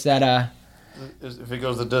Hunt gets that. If it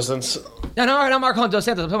goes the distance. No, not Mark Hunt Dos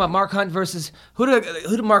Santos. I'm talking about Mark Hunt versus who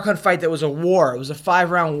did Mark Hunt fight that was a war? It was a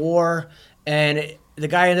 5-round war, and the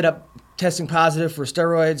guy ended up testing positive for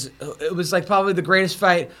steroids. It was like probably the greatest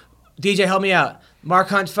fight. DJ, help me out. Mark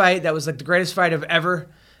Hunt fight that was like the greatest fight of ever.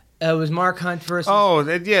 It was Mark Hunt versus. Oh,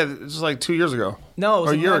 yeah, it was like 2 years ago. No, it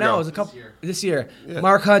was a year ago. No, it was a couple this year. Yeah.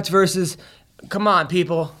 Mark Hunt versus. Come on,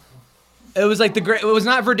 people. It was like it was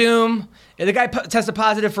not Verdum. The guy tested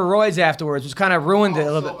positive for roids afterwards, which kind of ruined it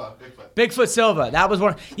a little bit. Bigfoot Silva. That was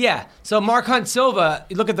one. Yeah. So Mark Hunt Silva.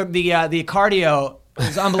 You look at the cardio.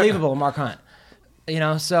 It's unbelievable, Mark Hunt.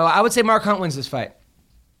 So I would say Mark Hunt wins this fight,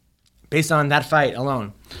 based on that fight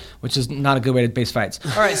alone, which is not a good way to base fights.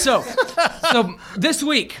 All right. So this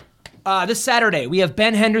week, this Saturday, we have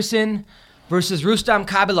Ben Henderson versus Rustam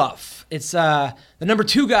Khabilov. It's the number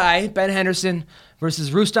 2 guy, Ben Henderson,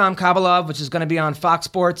 versus Rustam Khabilov, which is going to be on Fox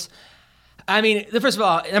Sports. I mean, first of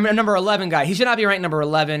all, number 11 guy. He should not be ranked number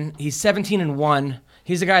 11. He's 17-1.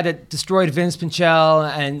 He's the guy that destroyed Vince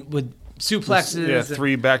Pinchel and with suplexes. Yeah,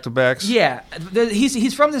 3 back-to-backs. Yeah,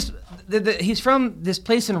 he's from this. He's from this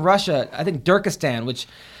place in Russia. I think Turkestan, which.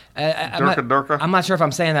 I'm not sure if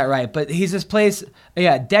I'm saying that right, but he's this place.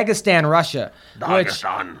 Yeah, Dagestan, Russia,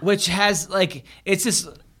 which has it's this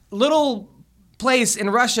little place in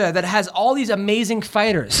Russia that has all these amazing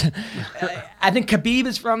fighters. I think Khabib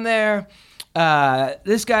is from there.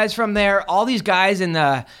 This guy's from there. All these guys in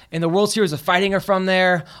the World Series of Fighting are from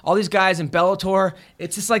there. All these guys in Bellator.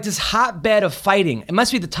 It's just like this hotbed of fighting. It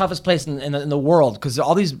must be the toughest place in the world because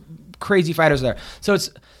all these crazy fighters are there. So it's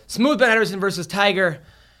Smooth Ben Henderson versus Tiger.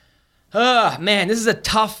 Man, this is a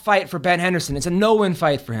tough fight for Ben Henderson. It's a no-win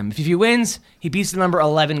fight for him. If he wins, he beats the number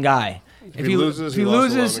 11 guy. If he loses, he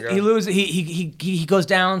loses. He goes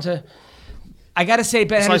down to. I gotta say,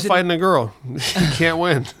 Ben Henderson. It's like fighting a girl. You can't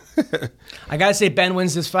win. I gotta say, Ben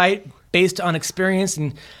wins this fight based on experience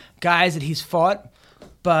and guys that he's fought.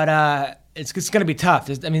 But it's gonna be tough.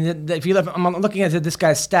 If you look, I'm looking at this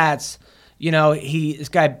guy's stats. This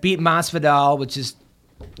guy beat Masvidal, which is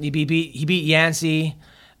he beat Yancey.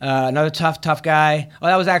 Another tough guy. Oh,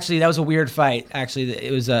 that was a weird fight. Actually,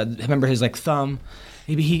 it was. I remember his thumb.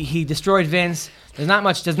 He destroyed Vince. There's not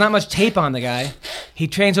much tape on the guy. He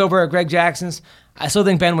trains over at Greg Jackson's. I still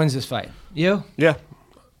think Ben wins this fight. You? Yeah.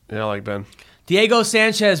 Yeah, I like Ben. Diego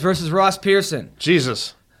Sanchez versus Ross Pearson.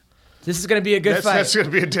 Jesus. This is going to be a good fight. That's going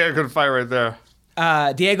to be a damn good fight right there.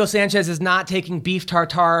 Diego Sanchez is not taking beef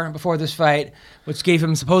tartare before this fight, which gave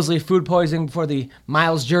him supposedly food poisoning before the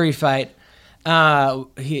Miles Jury fight. Ross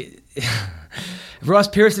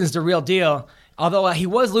Pearson's the real deal, although he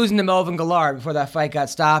was losing to Melvin Gillard before that fight got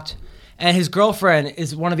stopped. And his girlfriend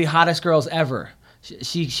is one of the hottest girls ever.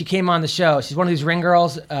 She came on the show. She's one of these ring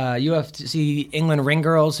girls, UFC England ring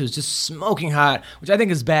girls, who's just smoking hot, which I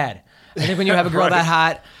think is bad. I think when you have a girl that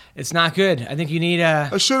hot, it's not good. I think you need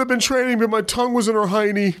a... I should have been training, but my tongue was in her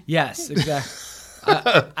hiney. Yes, exactly.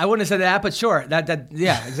 I wouldn't have said that, but sure.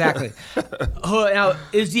 Yeah, exactly. Now,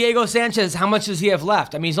 is Diego Sanchez, how much does he have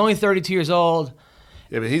left? I mean, he's only 32 years old.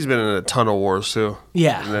 Yeah, but he's been in a ton of wars, too.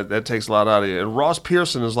 Yeah. And that takes a lot out of you. And Ross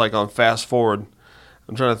Pearson is like on fast forward.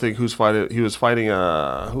 I'm trying to think who's fighting. He was fighting,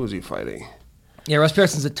 who was he fighting? Yeah, Ross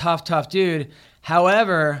Pearson's a tough dude.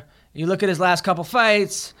 However, you look at his last couple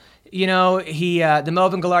fights, he the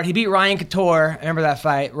Melvin Gillard, he beat Ryan Couture. I remember that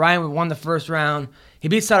fight. Ryan won the first round. He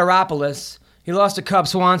beat Soteropoulos. He lost to Cub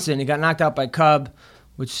Swanson. He got knocked out by Cub,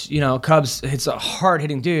 which, Cub's it's a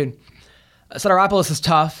hard-hitting dude. Soteropoulos is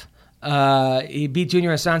tough. He beat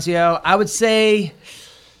Junior Asancio. I would say,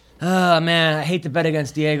 man, I hate to bet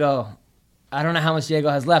against Diego. I don't know how much Diego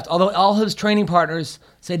has left. Although all his training partners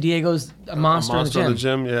say Diego's a monster in the gym. In the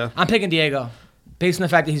gym, yeah. I'm picking Diego, based on the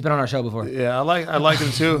fact that he's been on our show before. Yeah, I like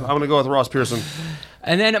him too. I'm gonna go with Ross Pearson.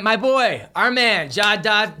 And then my boy, our man, John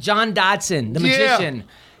Dodson, the magician.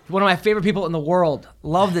 One of my favorite people in the world.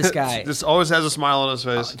 Love this guy. This always has a smile on his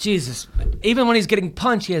face. Jesus. Even when he's getting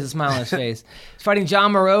punched, he has a smile on his face. He's fighting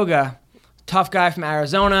John Moraga, tough guy from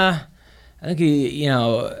Arizona. I think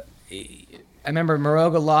I remember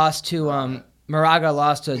Moraga lost to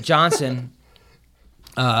Johnson.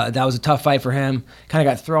 That was a tough fight for him. Kind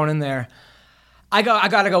of got thrown in there. I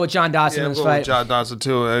got to go with John Dodson in this fight. With John Dodson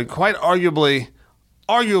too. Quite arguably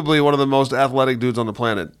one of the most athletic dudes on the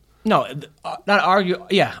planet. No, not argue.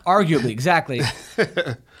 Yeah, arguably, exactly.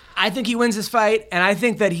 I think he wins this fight, and I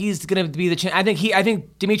think that he's going to be the champ. I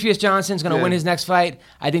think Demetrius Johnson's going to win his next fight.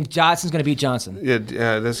 I think Johnson's going to beat Johnson.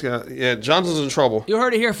 Yeah, Johnson's in trouble. You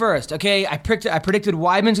heard it here first, okay? I predicted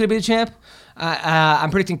Weidman's going to be the champ.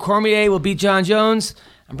 I'm predicting Cormier will beat John Jones.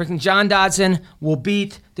 I'm predicting John Dodson will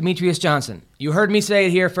beat Demetrius Johnson. You heard me say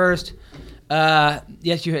it here first.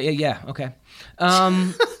 Yes, yeah, okay.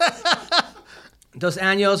 Dos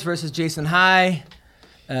Anjos versus Jason High.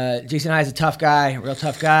 Jason High is a tough guy, real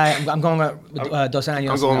tough guy. I'm going with Dos Anjos.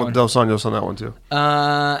 I'm going with Dos Anjos on that one too.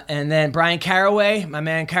 And then Brian Caraway, my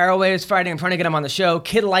man Caraway is fighting. I'm trying to get him on the show.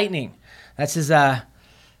 Kid Lightning. That's his. I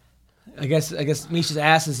guess Misha's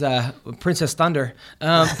ass is Princess Thunder.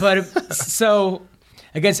 But so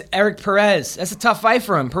against Eric Perez, that's a tough fight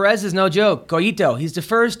for him. Perez is no joke. Goyito, he's the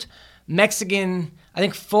first Mexican. I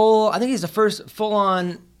think he's the first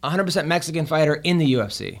full-on 100% Mexican fighter in the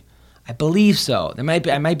UFC. I believe so. I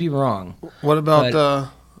might be wrong. What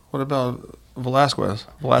about Velasquez?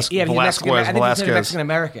 Yeah, Velasquez. I think he's Mexican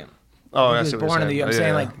American. Oh, he was born in the. I'm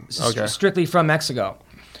saying strictly from Mexico.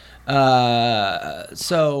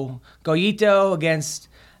 So Goyito against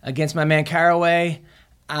my man Caraway.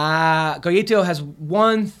 Goyito has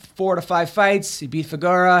won 4 to 5 fights. He beat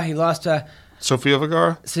Figueroa. He lost to Sofia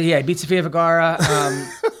Vergara. So yeah, he beat Sofia Vergara.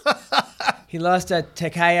 He lost to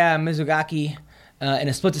Takaya Mizugaki in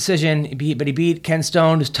a split decision. But he beat Ken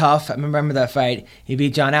Stone, who's tough. I remember that fight. He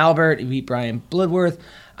beat John Albert. He beat Brian Bloodworth.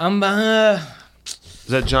 Is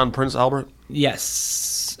that John Prince Albert?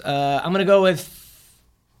 Yes. I'm gonna go with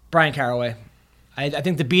Brian Caraway. I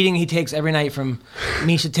think the beating he takes every night from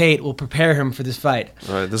Misha Tate will prepare him for this fight.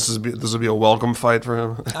 All right, this will be a welcome fight for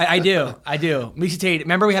him. I do. Misha Tate,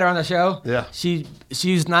 remember we had her on the show? Yeah.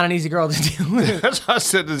 She's not an easy girl to deal with. That's what I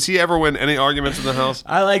said. Does he ever win any arguments in the house?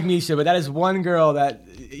 I like Misha, but that is one girl that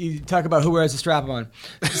you talk about who wears the strap on.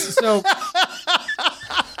 So.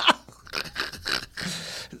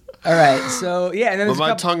 All right, so yeah, and then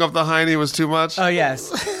my tongue up the hiney was too much. Oh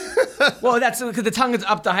yes. Well, that's because the tongue is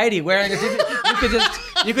up to Heidi. Wearing it,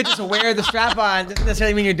 you could just wear the strap on. Doesn't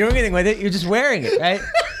necessarily mean you're doing anything with it. You're just wearing it, right?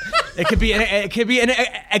 It could be an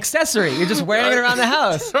accessory. You're just wearing it around the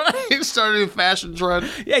house. You started a fashion trend.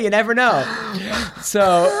 Yeah, you never know.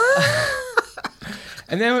 So,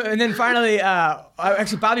 and then finally,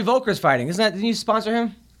 actually, Bobby Volker's fighting. Didn't you sponsor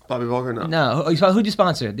him? Bobby Volker, no. No, who'd you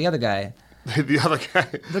sponsor? The other guy. The other guy.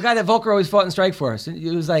 The guy that Volker always fought in Strikeforce.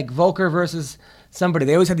 It was like Volker versus somebody.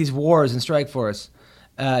 They always had these wars in Strikeforce.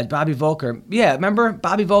 Bobby Volker. Yeah, remember?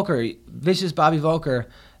 Bobby Volker. Vicious Bobby Volker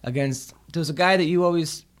against... There was a guy that you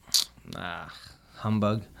always...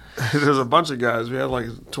 humbug. There's a bunch of guys. We had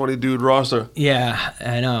like 20 dude roster. Yeah,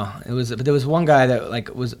 I know. But there was one guy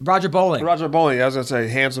that was Roger Bowling. Roger Bowling, I was gonna say,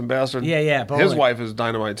 handsome bastard. Yeah, Bowling. His wife is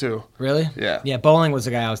dynamite too. Really? Yeah. Yeah, Bowling was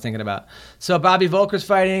the guy I was thinking about. So Bobby Volker's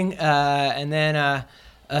fighting, and then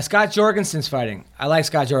Scott Jorgensen's fighting. I like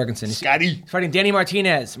Scott Jorgensen. Scotty. He's fighting Danny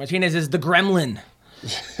Martinez. Martinez is the Gremlin.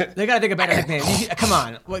 They gotta think of better nicknames. Come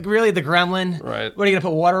on, like really, the Gremlin? Right. What are you gonna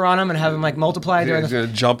put water on him and have him like multiply during He's the?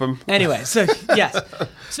 gonna jump him. Anyway, so yes,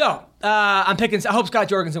 so I'm picking. I hope Scott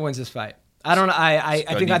Jorgensen wins this fight. I don't. I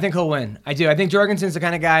think he'll win. I do. I think Jorgensen's the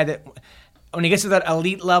kind of guy that when he gets to that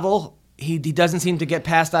elite level, he doesn't seem to get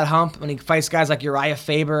past that hump when he fights guys like Uriah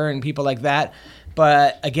Faber and people like that.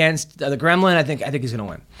 But against the Gremlin, I think he's gonna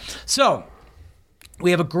win. So we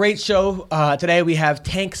have a great show today. We have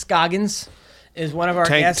Tank Scoggins. Is one of our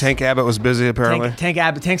guests. Tank Abbott was busy apparently. Tank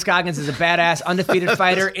Abbott. Tank Scoggins is a badass, undefeated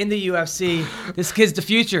fighter in the UFC. This kid's the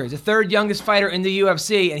future. He's the third youngest fighter in the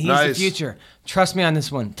UFC, and he's the future. Trust me on this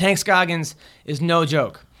one. Tank Scoggins is no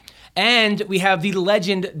joke. And we have the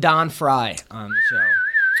legend Don Frye on the show.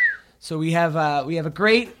 So we have a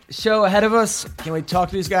great show ahead of us. Can't wait to talk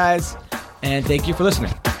to these guys, and thank you for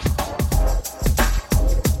listening.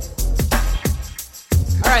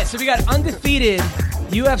 All right, so we got undefeated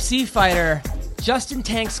UFC fighter Justin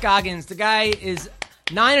Tank Scoggins. The guy is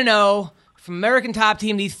 9-0 from American Top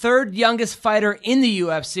Team, the third youngest fighter in the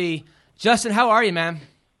UFC. Justin, how are you, man?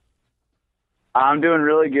 I'm doing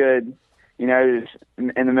really good. You know, just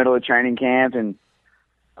in the middle of training camp and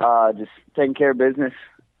just taking care of business,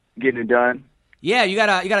 getting it done. Yeah, you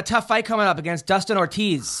got a tough fight coming up against Dustin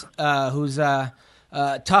Ortiz, who's a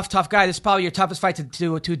tough guy. This is probably your toughest fight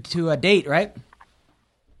to date, right?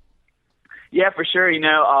 Yeah, for sure. You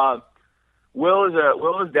know, Will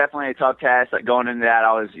was definitely a tough task. Like going into that,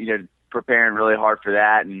 I was preparing really hard for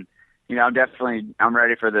that, and I'm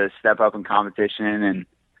ready for the step up in competition. And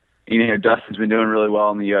Dustin's been doing really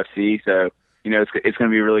well in the UFC, so it's going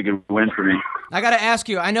to be a really good win for me. I got to ask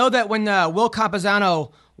you. I know that when Will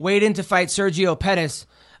Campazano weighed in to fight Sergio Pettis,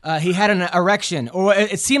 he had an erection, or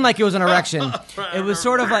it seemed like it was an erection. It was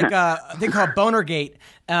sort of like a thing called Bonergate.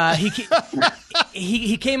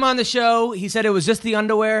 He came on the show. He said it was just the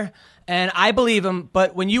underwear, and I believe him.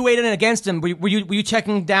 But when you weighed in against him, were you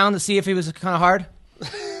checking down to see if he was kind of hard?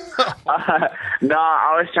 No,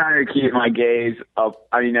 I was trying to keep my gaze up.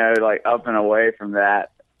 Like up and away from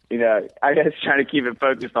that. I was trying to keep it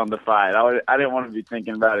focused on the fight. I didn't want to be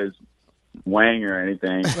thinking about his wang or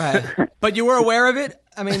anything. Right. But you were aware of it?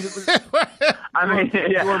 I mean, yeah,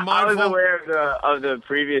 I was aware of the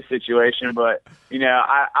previous situation, but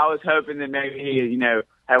I was hoping that maybe he,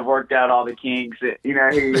 have worked out all the kinks.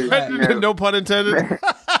 No pun intended.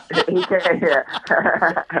 Yeah.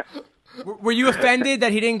 Were you offended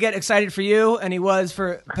that he didn't get excited for you and he was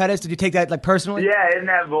for Pettis? Did you take that like personally? Yeah, isn't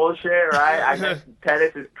that bullshit, right? I guess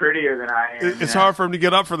Pettis is prettier than I am. It's hard for him to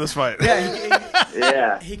get up for this fight.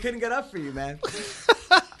 Yeah, he couldn't get up for you, man.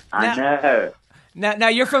 I know. Now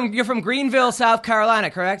you're from Greenville, South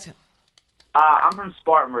Carolina, correct? I'm from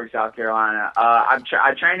Spartanburg, South Carolina.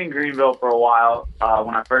 I trained in Greenville for a while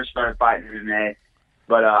when I first started fighting MMA,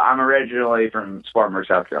 but I'm originally from Spartanburg,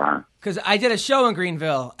 South Carolina. Because I did a show in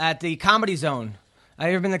Greenville at the Comedy Zone. Have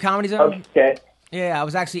you ever been to the Comedy Zone? Okay. Yeah, I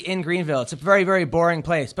was actually in Greenville. It's a very, very boring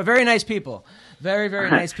place, but very nice people. Very, very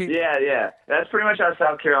nice people. Yeah. That's pretty much how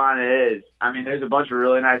South Carolina is. I mean, there's a bunch of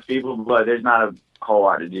really nice people, but there's not a whole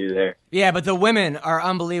lot to do there. Yeah, but the women are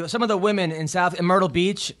unbelievable. Some of the women in Myrtle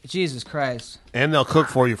Beach, Jesus Christ. And they'll cook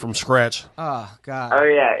for you from scratch. Oh, God. Oh,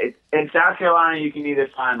 yeah. In South Carolina, you can either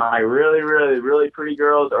find like really, really, really pretty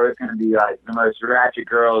girls, or it's going to be like the most ratchet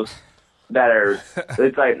girls that are,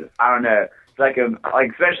 it's like, I don't know. It's like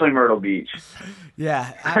especially Myrtle Beach.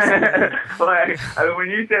 Yeah, absolutely. When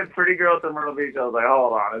you said pretty girls in Myrtle Beach, I was like,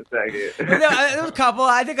 hold on a second. There was a couple.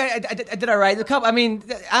 I think I did all right. A couple. I mean,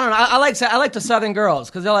 I don't know. I like the Southern girls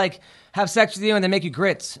because they'll like have sex with you and they make you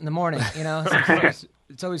grits in the morning.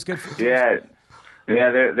 It's always good for you. Yeah,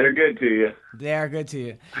 they're good to you. They are good to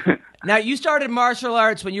you. Now, you started martial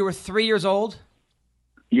arts when you were 3 years old?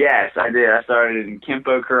 Yes, I did. I started in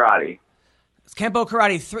Kempo Karate. Kempo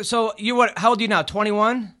Karate. So how old are you now?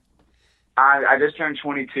 21? I just turned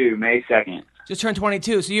 22, May 2nd. Just turned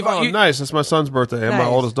 22. So nice. That's my son's birthday and my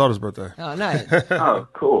oldest daughter's birthday. Oh, nice. Oh,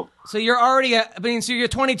 cool. So you're already so you're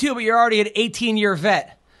 22, but you're already an 18-year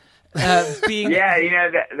vet. Yeah, that's the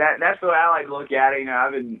way I like to look at it.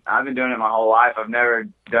 I've been doing it my whole life. I've never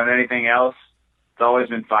done anything else. It's always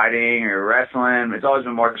been fighting or wrestling. It's always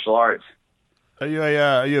been martial arts. Are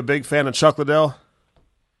you a big fan of Chuck Liddell?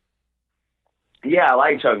 Yeah, I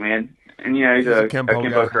like Chuck, man. And he's a Kempo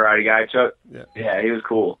guy. Karate guy. Chuck, yeah, he was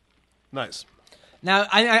cool. Nice. Now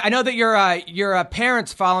I know that your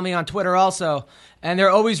parents follow me on Twitter also, and they're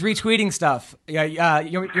always retweeting stuff. Yeah,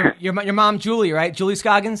 your mom Julie, right? Julie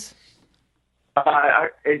Scoggins.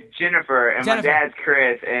 It's Jennifer and my dad's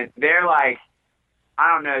Chris, and they're like,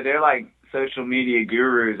 I don't know, they're like social media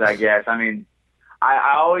gurus, I guess. I mean,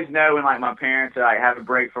 I always know when like my parents like have a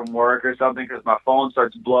break from work or something because my phone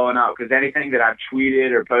starts blowing up because anything that I've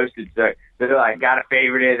tweeted or posted, so they're like, gotta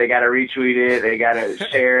favorite it, they gotta retweet it, they gotta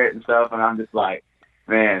share it and stuff, and I'm just like,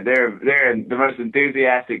 man, they're the most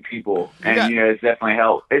enthusiastic people, and it's definitely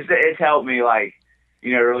helped. It's helped me like,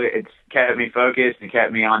 really, it's kept me focused and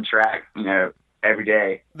kept me on track, every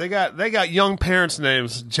day. They got young parents'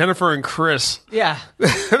 names, Jennifer and Chris. Yeah.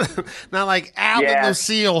 Not like Al and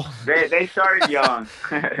Lucille. They started young.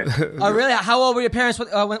 Oh, really? How old were your parents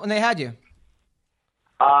when they had you?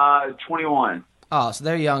 21. Oh, so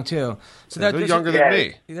they're young too. So they're younger than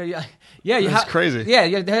me. Yeah, that's crazy. Yeah,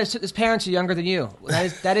 his parents are younger than you.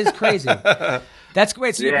 That is crazy. That's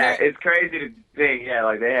great. So it's crazy to think. Yeah,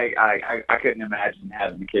 like I couldn't imagine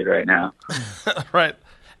having a kid right now. Right.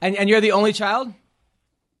 And you're the only child?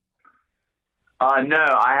 No,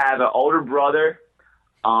 I have an older brother.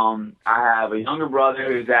 I have a younger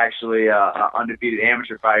brother who's actually an undefeated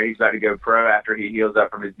amateur fighter. He's about to go pro after he heals up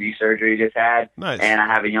from his knee surgery he just had. Nice. And I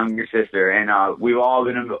have a younger sister. And we were all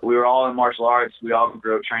in martial arts. We all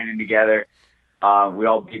grew up training together. We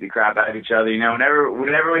all beat the crap out of each other.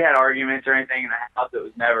 Whenever we had arguments or anything in the house, it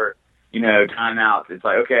was never, timeouts. It's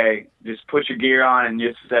like, okay, just put your gear on and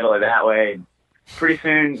just settle it that way. Pretty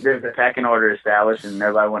soon, there's a pecking order established, and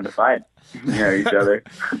everybody wanted to fight, each other.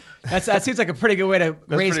 That seems like a pretty good way to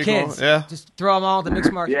raise kids. Cool. Yeah, just throw them all into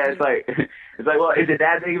mixed martial. Yeah, it's like, well, is it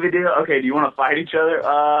that big of a deal? Okay, do you want to fight each other?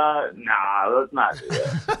 Nah, let's not do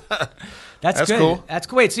that. That's good. Cool. That's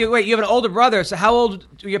cool. Wait, you have an older brother. So how old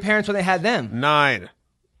were your parents when they had them? 9.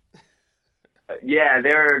 Yeah,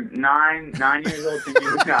 they're 9 years old to me.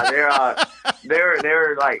 No,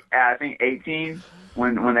 they're like I think 18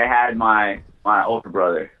 when they had my older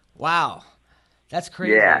brother. Wow, that's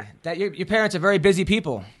crazy. Yeah, that your parents are very busy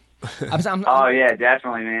people. Oh yeah,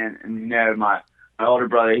 definitely, man. And my older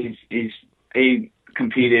brother, he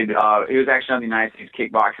competed. He was actually on the United States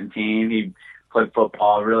kickboxing team. He played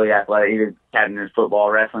football, really athletic. He was captain of his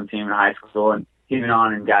football wrestling team in high school, and he went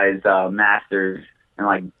on and got his master's in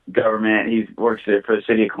like government. He works for the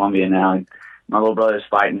city of Columbia now. And my little brother's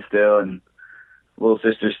fighting still, and little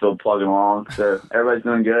sister's still plugging along. So everybody's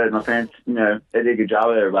doing good. My parents, they did a good job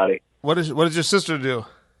with everybody. What does your sister do?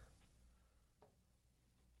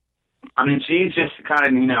 I mean, she's just kind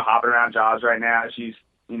of, hopping around jobs right now. She's,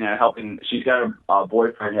 helping. She's got a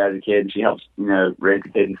boyfriend who has a kid, and she helps, raise the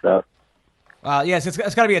kid and stuff. Yes, it's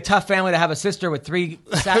got to be a tough family to have a sister with three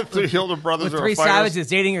older brothers with three savages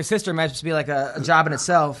dating your sister. Might just be like a job in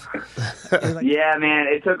itself. Yeah, man,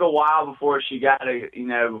 it took a while before she got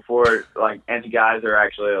before like any guys are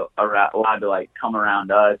actually allowed to like come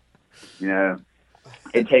around us.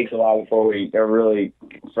 It takes a while before we are really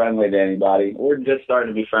friendly to anybody. We're just starting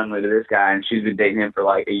to be friendly to this guy, and she's been dating him for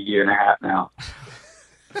like a year and a half now.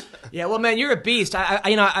 Yeah, well, man, you're a beast.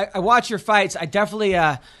 I watch your fights. I definitely.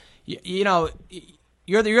 You're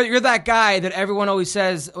that guy that everyone always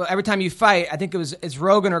says every time you fight. I think it's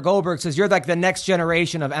Rogan or Goldberg says you're like the next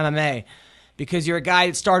generation of MMA because you're a guy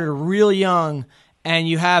that started real young and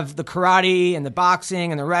you have the karate and the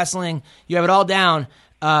boxing and the wrestling. You have it all down,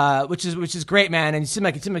 which is great, man. And you seem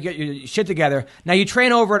like you get your shit together. Now you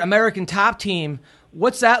train over at American Top Team.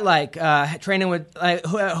 What's that like? Training with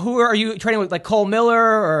who are you training with? Like Cole Miller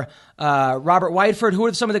or Robert Whiteford? Who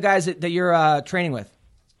are some of the guys that you're training with?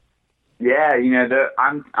 Yeah,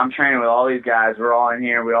 I'm training with all these guys. We're all in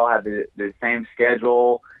here. We all have the same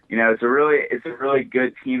schedule. It's a really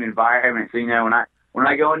good team environment. So when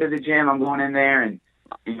I go into the gym, I'm going in there, and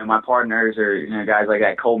my partners are guys like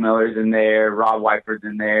that. Cole Miller's in there, Rob Whiteford's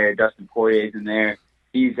in there, Dustin Poirier's in there,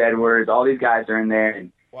 Steve Edwards. All these guys are in there,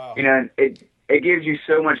 and wow. It gives you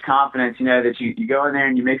so much confidence. That you go in there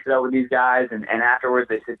and you mix it up with these guys, and afterwards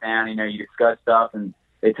they sit down. You discuss stuff, and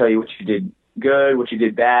they tell you what you did good, what you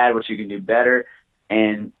did bad, what you can do better,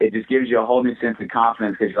 and it just gives you a whole new sense of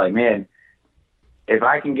confidence because you're like, man, if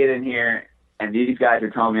I can get in here and these guys are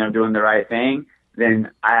telling me I'm doing the right thing,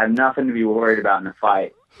 then I have nothing to be worried about in a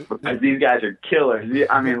fight because these guys are killers.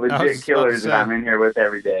 I mean, legit killers that I'm in here with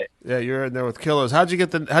every day. Yeah, you're in there with killers. How'd you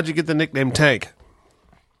get the nickname Tank?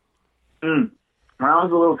 When I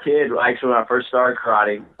was a little kid, actually, when I first started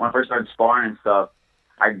karate, when I first started sparring and stuff,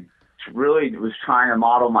 I really was trying to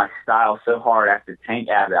model my style so hard after Tank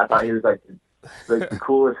Abbott. I thought he was like the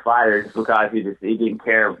coolest fighter just because he didn't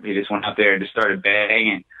care. He just went out there and just started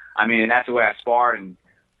banging. I mean, and that's the way I sparred. And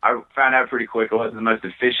I found out pretty quick it wasn't the most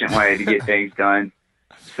efficient way to get things done.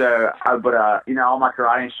 So, all my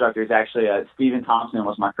karate instructors actually, Stephen Thompson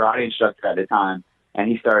was my karate instructor at the time, and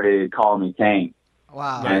he started calling me Tank.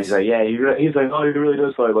 Wow. And he's like, yeah, he's like, oh, he really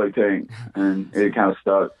does fight like Tank, and it kind of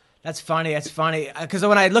stuck. That's funny. Because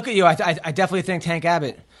when I look at you, I definitely think Tank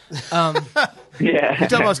Abbott. Yeah. You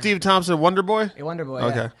talking about Steve Thompson, Wonder Boy? Yeah, Wonder Boy.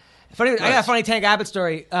 Okay. Yeah. Funny. Nice. I got a funny Tank Abbott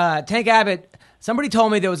story. Tank Abbott. Somebody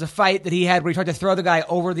told me there was a fight that he had where he tried to throw the guy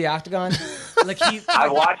over the octagon. I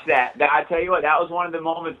watched that. I tell you what, that was one of the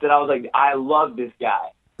moments that I was like, I love this guy.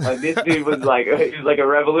 Like, this dude was like a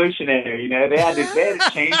revolutionary. They had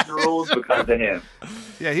to change the rules because of him.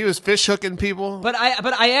 Yeah, he was fish hooking people. But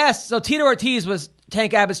I asked. So Tito Ortiz was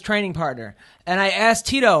Tank Abbott's training partner, and I asked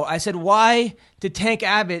Tito. I said, why did Tank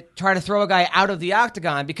Abbott try to throw a guy out of the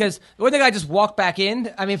octagon? Because wouldn't the guy just walk back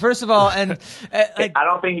in? I mean, first of all, and I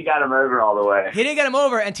don't think he got him over all the way. He didn't get him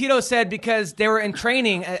over, and Tito said because they were in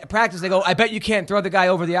training practice, they go, I bet you can't throw the guy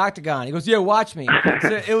over the octagon. He goes, yeah, watch me.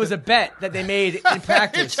 So it was a bet that they made in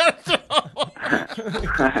practice. That's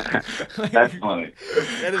funny.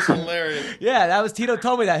 That is hilarious. Yeah, that was Tito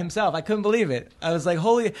told me that himself. I couldn't believe it. I was like,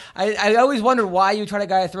 holy! I always wondered why you try to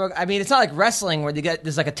guy throw. I mean, it's not like wrestling where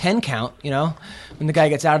there's like a 10 count, when the guy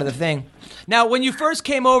gets out of the thing. Now, when you first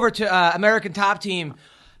came over to American Top Team,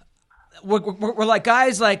 were like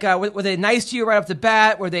guys like were they nice to you right off the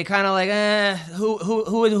bat? Were they kind of like,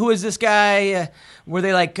 who is this guy? Were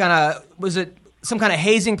they like was it some kind of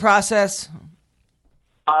hazing process?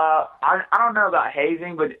 I don't know about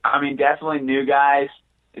hazing, but I mean, definitely new guys,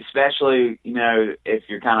 especially, if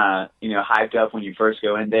you're kind of, hyped up when you first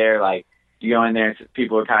go in there. Like, you go in there and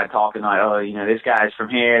people are kind of talking like, oh, this guy's from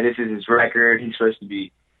here. This is his record. He's supposed to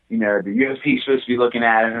be, the UFC's supposed to be looking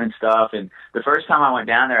at him and stuff. And the first time I went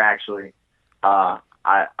down there, actually, I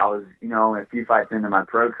was, only a few fights into my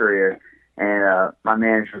pro career. And my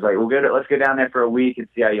manager was like, well, let's go down there for a week and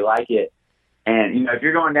see how you like it. And, if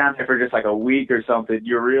you're going down there for just like a week or something,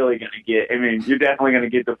 you're really going to you're definitely going to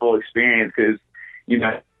get the full experience because, you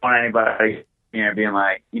don't want anybody, being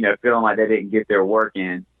like, feeling like they didn't get their work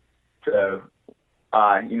in. So,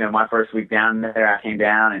 my first week down there, I came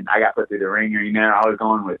down and I got put through the ringer. I was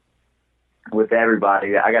going with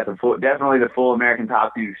everybody. I got definitely the full American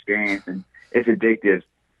Top Team experience, and it's addictive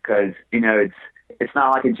because, it's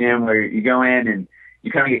not like a gym where you go in and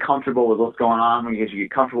you kind of get comfortable with what's going on because you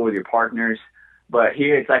get comfortable with your partners. But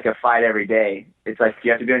here it's like a fight every day. It's like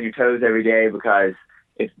you have to be on your toes every day because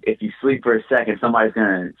if you sleep for a second, somebody's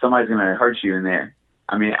gonna hurt you in there.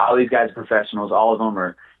 I mean, all these guys are professionals. All of them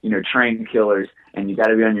are trained killers, and you got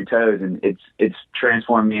to be on your toes. And it's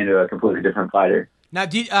transformed me into a completely different fighter. Now,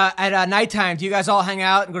 at nighttime, do you guys all hang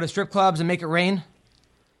out and go to strip clubs and make it rain?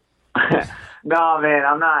 No, man,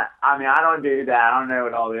 I'm not. I mean, I don't do that. I don't know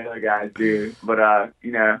what all the other guys do, but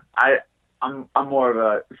I'm more of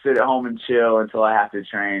a sit at home and chill until I have to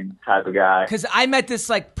train type of guy. Because I met this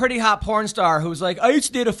like pretty hot porn star who was like, I used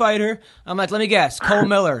to date a fighter. I'm like, let me guess, Cole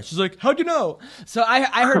Miller. She's like, how'd you know? So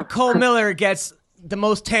I heard Cole Miller gets the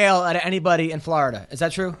most tail out of anybody in Florida. Is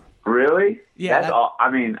that true? Really? Yeah. That's all.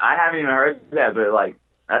 I mean, I haven't even heard that, but like,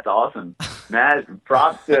 that's awesome. Man,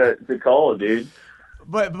 props to Cole, dude.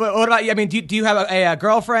 But what about you? I mean, do you have a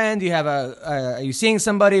girlfriend? Do you have are you seeing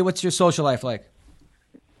somebody? What's your social life like?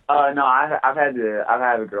 No, I've had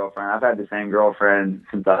a girlfriend. I've had the same girlfriend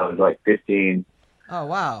since I was like 15. Oh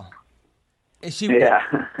wow. Is she? Yeah.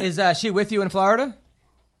 Is she with you in Florida?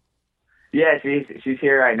 Yeah, she's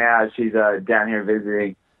here right now. She's down here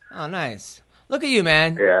visiting. Oh, nice. Look at you,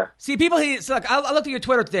 man. Yeah. See, people. So look, I looked at your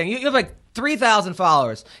Twitter thing. You have like 3,000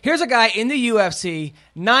 followers. Here's a guy in the UFC,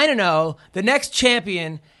 9-0, the next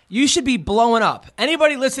champion. You should be blowing up.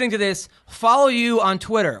 Anybody listening to this, follow you on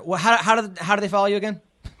Twitter. Well, how do they follow you again?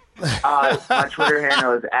 My Twitter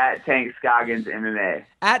handle is @TankScoggins MMA.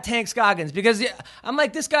 @TankScoggins, because I'm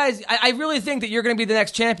like, this guy's. I really think that you're going to be the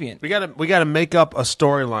next champion. We gotta make up a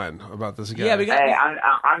storyline about this guy. Yeah,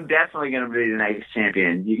 I'm definitely going to be the next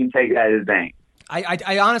champion. You can take that as bank.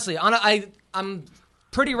 I honestly, I'm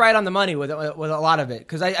pretty right on the money with a lot of it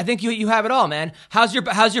because I think you have it all, man. How's your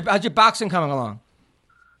boxing coming along?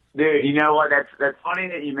 Dude, you know what? That's funny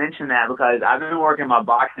that you mentioned that because I've been working my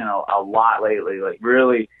boxing a lot lately. Like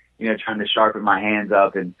really, trying to sharpen my hands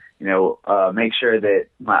up and make sure that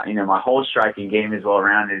my whole striking game is well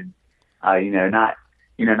rounded. Not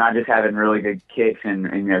just having really good kicks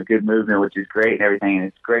and good movement, which is great and everything, and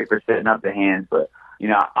it's great for setting up the hands, but.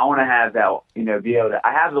 I want to have that, be able to,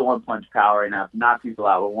 I have the one punch power and I've knocked people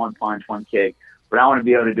out with one punch, one kick, but I want to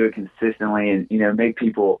be able to do it consistently and, make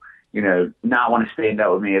people, not want to stand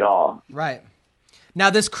up with me at all. Right. Now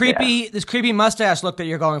this creepy mustache look that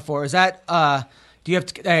you're going for, is that, Do you have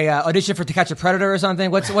a audition for To Catch a Predator or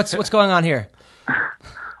something? What's going on here?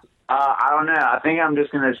 I don't know. I think I'm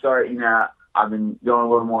just gonna start. I've been going a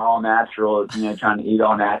little more all natural. Trying to eat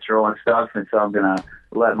all natural and stuff, and so I'm gonna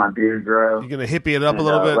let my beard grow. You're gonna hippie it up a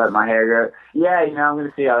little bit. Let my hair grow. Yeah, I'm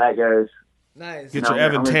gonna see how that goes. Nice. Get your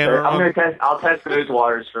Evan Tanner on. I'll test those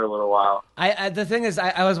waters for a little while. The thing is,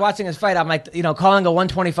 I was watching his fight. I'm like, calling a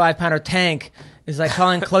 125-pounder tank is like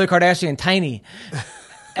calling Khloe Kardashian tiny.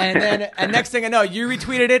 And next thing I know, you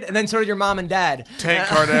retweeted it, and then so did your mom and dad. Tank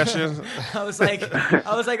Kardashian. I was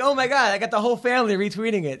like, oh my god, I got the whole family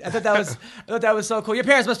retweeting it. I thought that was so cool. Your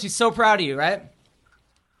parents must be so proud of you, right?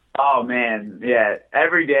 Oh man, yeah.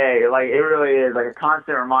 Every day, like it really is like a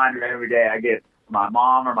constant reminder. Every day, I get my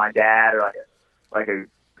mom or my dad or like a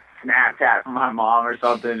Snapchat from my mom or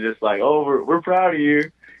something, just like, oh, we're proud of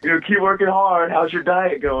you. Keep working hard. How's your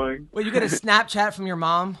diet going? Well, you get a Snapchat from your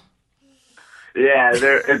mom. Yeah,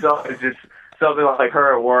 it's always just something like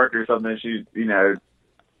her at work or something. She's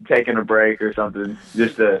taking a break or something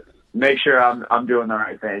just to make sure I'm doing the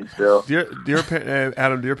right thing still.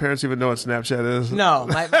 Adam, do your parents even know what Snapchat is? No,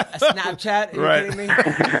 a Snapchat. Are you Right. kidding me?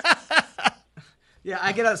 Yeah,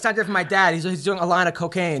 I get a Snapchat from my dad. He's doing a line of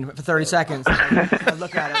cocaine for 30 seconds. I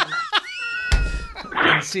look at it.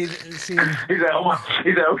 And see him. He's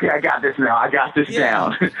like, okay, I got this now. I got this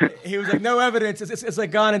down. He was like, no evidence. It's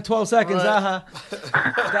like gone in 12 seconds. Right.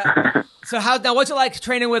 So what's it like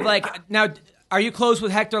training with now? Are you close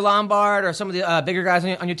with Hector Lombard or some of the bigger guys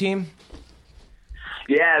on your team?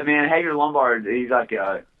 Yeah, man, Hector Lombard. He's like he's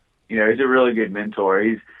a really good mentor.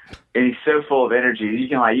 He's so full of energy.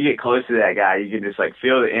 You get close to that guy, you can just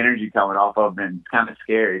feel the energy coming off of him, and it's kind of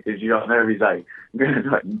scary because you don't know if he's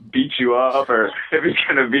gonna beat you up or if he's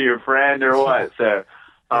gonna be your friend or what. So,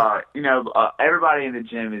 everybody in the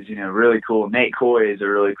gym is really cool. Nate Coy is a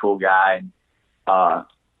really cool guy.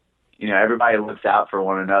 Everybody looks out for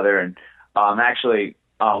one another, and actually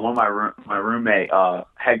one of my roommate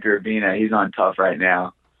Hector Vina, he's on Tough right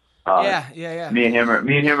now. Yeah. Me and him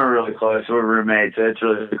are really close. We're roommates, so it's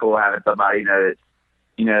really cool having somebody that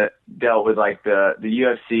dealt with the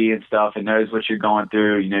UFC and stuff and knows what you're going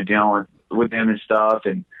through. Dealing with them and stuff,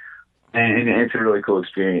 and it's a really cool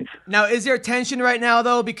experience. Now, is there tension right now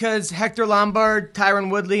though, because Hector Lombard,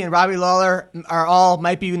 Tyron Woodley, and Robbie Lawler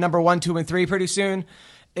might be number 1, 2, and 3 pretty soon?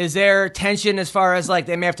 Is there tension as far as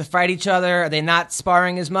they may have to fight each other? Are they not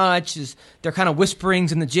sparring as much? Is there kind of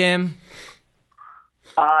whisperings in the gym?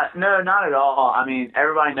 No, not at all. I mean,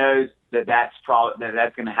 everybody knows that's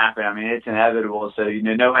going to happen. I mean, it's inevitable. So,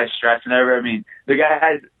 nobody's stressing over it. I mean, the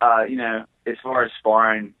guys, as far as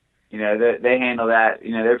sparring, they handle that.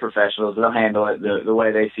 They're professionals. They'll handle it the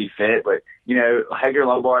way they see fit. But, Hector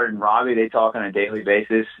Lombard and Robbie, they talk on a daily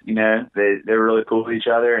basis. They're really cool with each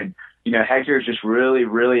other. And, Hector is just really,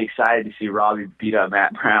 really excited to see Robbie beat up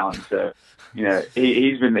Matt Brown. So,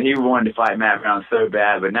 he wanted to fight Matt Brown so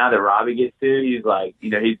bad, but now that Robbie gets to, he's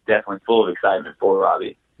he's definitely full of excitement for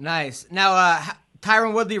Robbie. Nice. Now,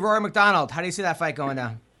 Tyron Woodley, Rory McDonald, how do you see that fight going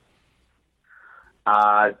down?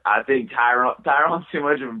 I think Tyron's too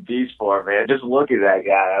much of a beast for him, man. Just look at that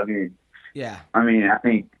guy. I mean, yeah. I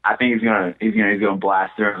think he's gonna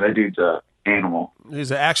blast through him. That dude's an animal.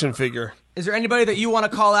 He's an action figure. Is there anybody that you want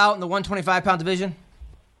to call out in the 125-pound division?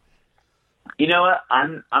 You know what?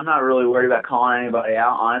 I'm not really worried about calling anybody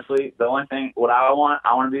out, honestly. The only thing, what I want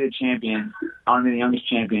to be the champion. I want to be the youngest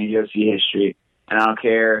champion in UFC history. And I don't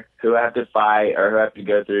care who I have to fight or who I have to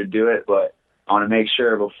go through to do it, but I want to make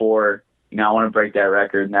sure before, I want to break that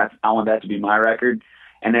record. And I want that to be my record.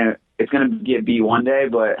 And then it's going to get beat one day,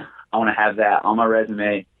 but I want to have that on my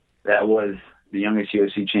resume that was the youngest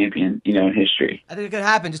UFC champion, in history. I think it could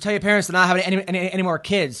happen. Just tell your parents to not have any more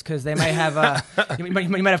kids, because they might have you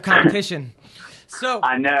might have competition. So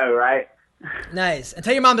I know, right? Nice. And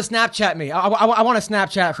tell your mom to Snapchat me. I want a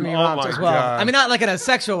Snapchat from your moms as well. God. I mean, not in a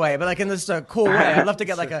sexual way, but in this cool way. I'd love to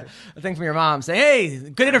get a thing from your mom. Say, hey,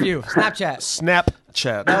 good interview. Snapchat.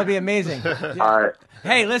 Snapchat. That would be amazing. Yeah. All right.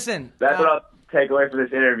 Hey, listen. That's what I'll take away from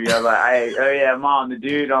this interview. I'm like, oh yeah, Mom, the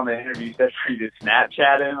dude on the interview said for you to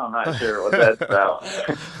Snapchat him. I'm not sure what that's about.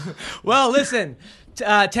 Well, listen.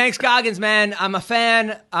 Tank Scoggins, man, I'm a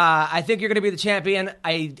fan. I think you're going to be the champion.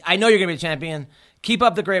 I know you're going to be the champion. Keep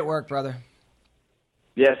up the great work, brother.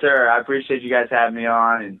 Yes, sir. I appreciate you guys having me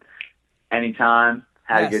on, and anytime,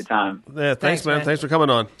 had a good time. Yeah, thanks, man. Thanks for coming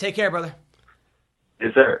on. Take care, brother.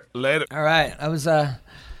 Yes, sir. Later. All right. I was I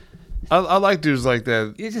like dudes like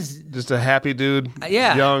that. You're just a happy dude.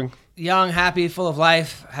 Yeah. Young, happy, full of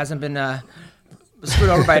life. Hasn't been screwed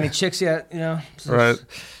over by any chicks yet, So right.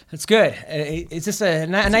 It's good. It's just a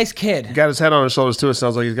nice kid. Got his head on his shoulders too. It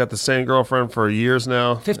sounds like he's got the same girlfriend for years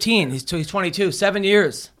now. 15. He's 22. 7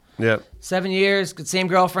 years. Yep. 7 years. Same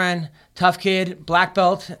girlfriend. Tough kid. Black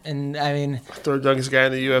belt. And I mean, third youngest guy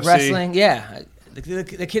in the UFC. Wrestling. Yeah.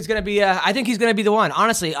 The kid's gonna be. I think he's gonna be the one.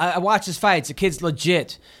 Honestly, I watch his fights. The kid's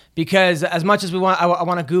legit. Because as much as we want, I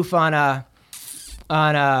want to goof on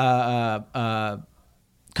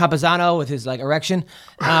Campazano with his like erection.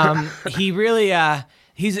 He really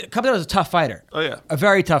Campazano's a tough fighter. Oh yeah, a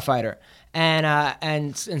very tough fighter.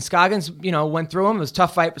 And Scoggins, went through him. It was a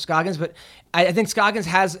tough fight for Scoggins, but I think Scoggins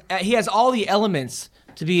has all the elements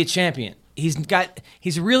to be a champion.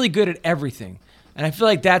 He's really good at everything, and I feel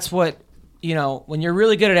like that's what when you're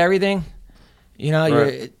really good at everything,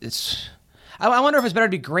 Right. it's. I wonder if it's better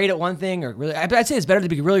to be great at one thing or really. I'd say it's better to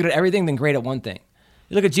be really good at everything than great at one thing.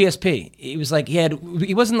 You look at GSP. He was like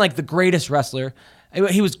he wasn't like the greatest wrestler.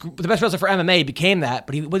 He was the best wrestler for MMA. He became that,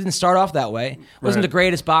 but he didn't start off that way. Wasn't the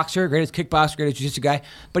greatest boxer, greatest kickboxer, greatest jiu-jitsu guy,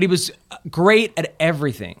 but he was great at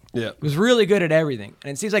everything. Yeah, he was really good at everything,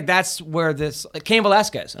 and it seems like that's where this Cain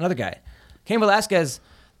Velasquez, another guy. Cain Velasquez,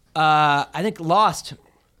 I think lost.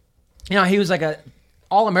 He was like a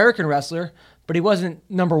all-American wrestler, but he wasn't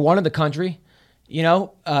number one in the country. He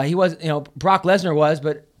was. Brock Lesnar was,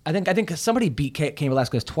 but I think somebody beat Cain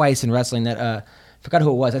Velasquez twice in wrestling. That forgot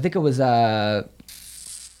who it was. I think it was the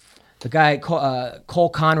guy Cole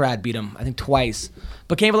Conrad beat him. I think twice.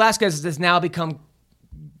 But Cain Velasquez has now become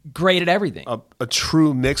great at everything. A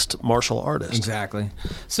true mixed martial artist. Exactly.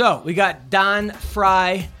 So we got Don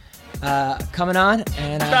Frye coming on,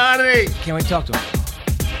 and Donnie, can't wait to talk to him.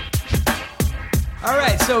 All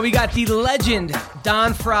right, so we got the legend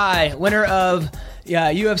Don Frye, winner of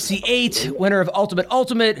UFC 8, winner of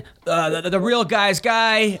Ultimate, the real guy's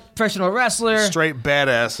guy, professional wrestler. Straight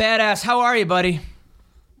badass. Badass. How are you, buddy?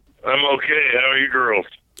 I'm okay. How are you girls?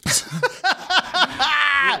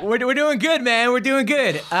 We're doing good, man. We're doing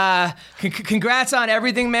good. Congrats on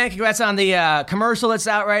everything, man. Congrats on the commercial that's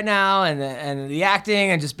out right now and the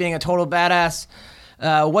acting and just being a total badass.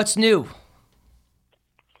 What's new?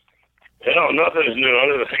 Hell, nothing's new.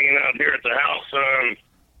 I'm just hanging out here at the house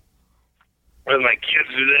with my kids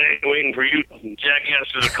today, waiting for you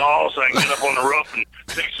jackasses to call so I can get up on the roof and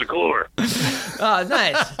fix the cooler. Oh,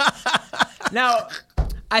 nice. Now,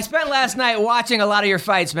 I spent last night watching a lot of your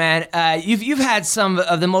fights, man. You've had some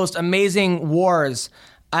of the most amazing wars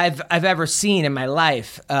I've ever seen in my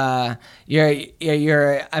life.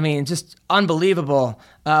 You're I mean, just unbelievable.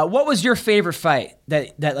 What was your favorite fight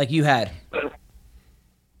that like you had?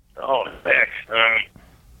 Oh, heck.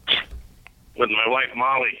 With my wife,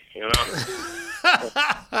 Molly, She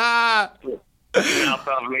mouthed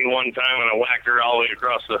off me one time, and I whacked her all the way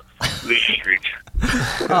across the street.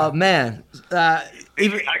 Oh, man. I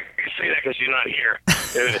can say that because she's not here.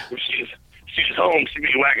 If she's home, she'd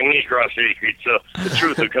be whacking me across the street, so the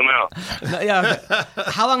truth would come out. Yeah.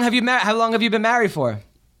 How long have you been married for?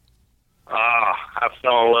 I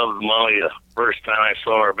fell in love with Molly the first time I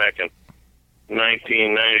saw her back in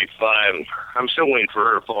 1995. I'm still waiting for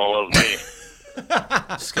her to fall in love with me.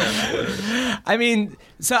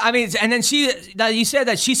 And then you said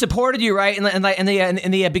that she supported you, right? In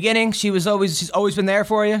the beginning, she's always been there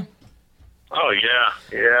for you. Oh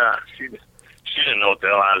yeah. She didn't know what the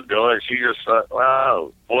hell I was doing. She just thought,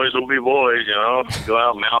 well, boys will be boys, Go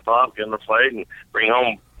out, mouth off, get in the fight, and bring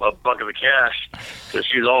home a bucket of cash. So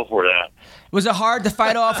she's all for that. Was it hard to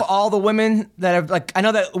fight off all the women that have I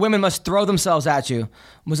know that women must throw themselves at you.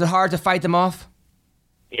 Was it hard to fight them off?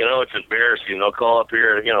 It's embarrassing. They'll call up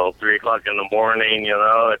here at 3 o'clock in the morning.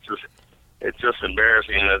 It's just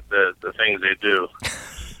embarrassing that the things they do.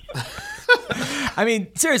 I mean,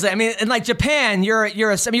 seriously. I mean, in like Japan, you're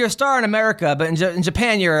a star in America, but in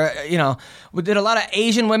Japan, did a lot of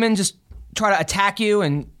Asian women just try to attack you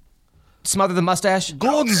and smother the mustache?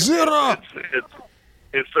 Godzilla.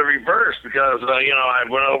 It's the reverse because I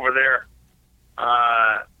went over there.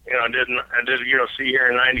 I did UFC here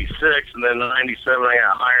in '96, and then in '97 I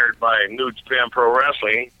got hired by New Japan Pro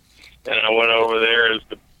Wrestling, and I went over there as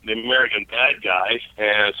the American bad guy,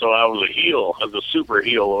 and so I was a heel, I was a super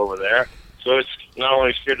heel over there. So it's not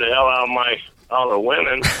only scared the hell out of all the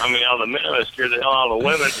women, all the men, it scared the hell out of the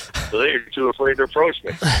women, so they were too afraid to approach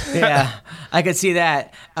me. Yeah, I could see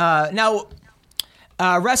that. Now,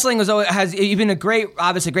 wrestling you've been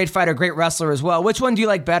obviously a great fighter, great wrestler as well. Which one do you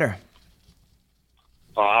like better?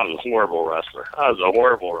 Oh, I was a horrible wrestler.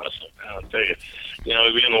 I'll tell you.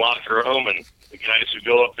 We'd be in the locker room, and the guys would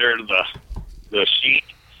go up there to the sheet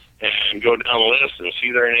and go down the list and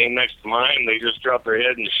see their name next to mine. They just drop their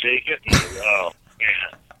head and shake it. And, oh,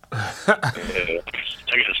 man. I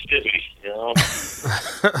got stiffy, you know.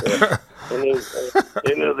 Yeah.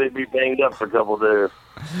 They knew they'd be banged up for a couple of days.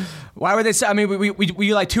 Why were they? I mean, were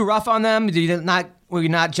you like too rough on them? Were you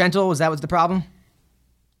not gentle? Was the problem?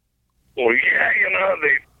 Well, yeah, you know,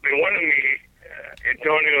 they wanted me,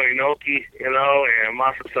 Antonio Inoki, you know, and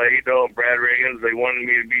Masa Saito, Brad Reagans. They wanted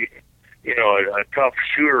me to be, you know, a tough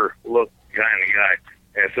shooter look kind of guy,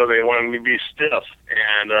 and so they wanted me to be stiff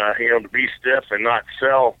and you know, to be stiff and not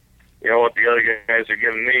sell, you know, what the other guys are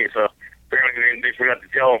giving me. So apparently they forgot to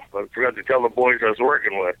tell the boys I was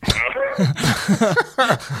working with.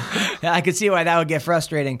 Yeah, I could see why that would get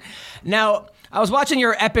frustrating. Now, I was watching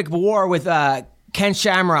your epic war with Ken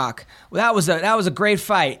Shamrock. Well, that was a great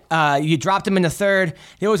fight. You dropped him in the third.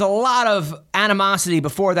 There was a lot of animosity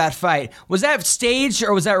before that fight. Was that staged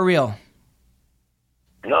or was that real?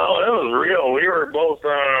 No, it was real. We were both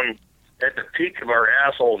at the peak of our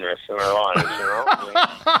assholeness in our lives, you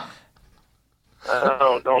know.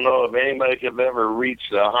 I don't know if anybody could ever reach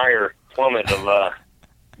the higher plummet of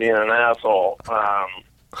being an asshole.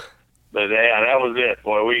 But yeah, that was it.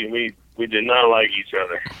 Boy, we did not like each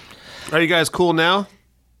other. Are you guys cool now?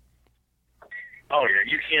 Oh yeah,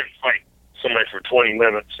 you can't fight somebody for 20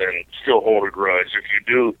 minutes and still hold a grudge. If you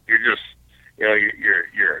do, you're just, you know,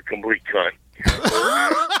 you're a complete cunt.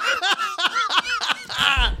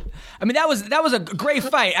 I mean, that was a great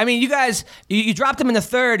fight. I mean, you guys, you dropped him in the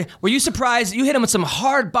third. Were you surprised? You hit him with some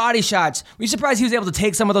hard body shots. Were you surprised he was able to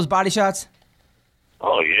take some of those body shots?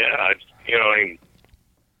 Oh yeah, you know,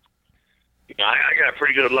 I got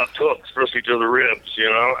pretty good left hooks, especially to the ribs, you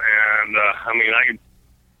know, and I mean, I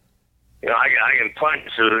can punch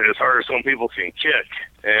as hard as some people can kick,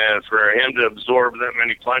 and for him to absorb that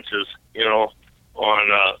many punches, you know,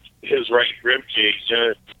 on his right rib cage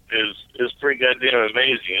is pretty goddamn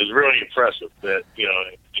amazing. It's really impressive that, you know,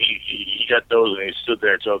 he got those and he stood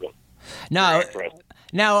there and took them. Now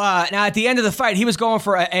at the end of the fight, he was going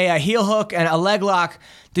for a heel hook and a leg lock.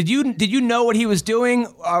 Did you know what he was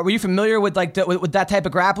doing? Were you familiar with with that type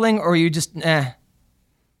of grappling, or were you just eh?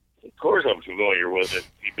 Of course I'm familiar with it,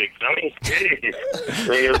 you big dummy.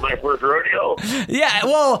 It was my first rodeo. Yeah,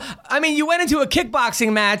 well, I mean, you went into a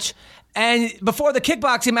kickboxing match, and before the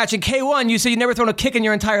kickboxing match in K1, you said you'd never thrown a kick in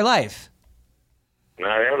your entire life. No,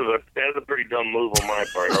 that was a pretty dumb move on my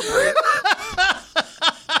part. I'll tell you that.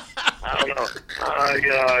 I don't know.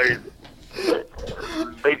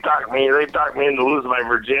 They talked me into losing my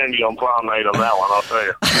virginity on prom night on that one, I'll tell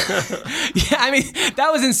you. Yeah, I mean,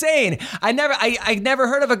 that was insane. I never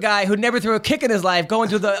heard of a guy who never threw a kick in his life going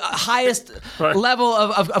to the highest level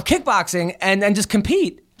of kickboxing and then just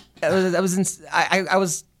compete. I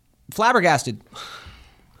was flabbergasted.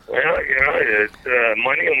 Well, you know,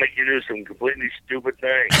 money will make you do some completely stupid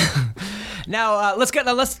things. Now let's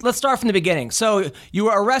start from the beginning. So you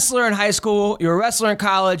were a wrestler in high school. You were a wrestler in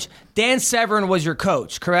college. Dan Severn was your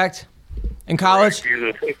coach, correct? In college.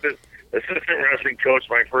 Correct. He was assistant wrestling coach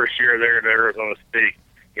my first year there at Arizona State.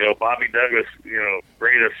 You know, Bobby Douglas, you know,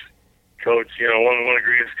 greatest coach. You know, one of the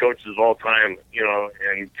greatest coaches of all time. You know,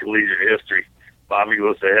 in collegiate history. Bobby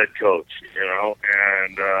was the head coach. You know,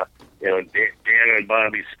 and you know, Dan and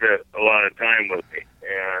Bobby spent a lot of time with me,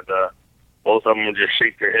 and both of them would just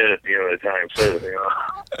shake their head at the end of the time, too, you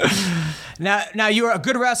know. Now you were a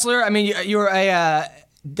good wrestler. I mean, you were a.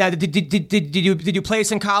 Did you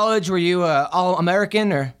place in college? Were you all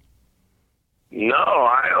American or? No,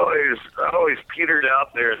 I always petered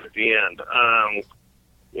out there at the end.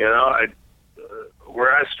 You know,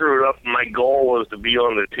 where I screwed up, my goal was to be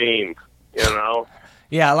on the team. You know.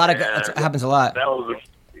 Yeah, that happens a lot. That was.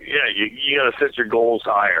 Yeah, you got to set your goals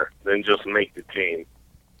higher than just make the team.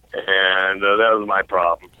 And that was my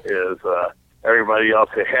problem. Is everybody else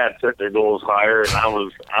had set their goals higher, and I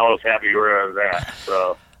was happy where I was at.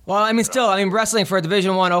 So. Well, I mean, wrestling for a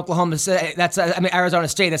Division I Oklahoma State, Arizona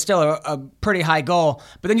State, that's still a pretty high goal.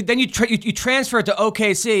 But then you transferred to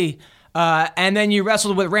OKC, and then you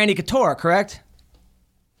wrestled with Randy Couture, correct?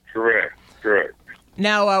 Correct.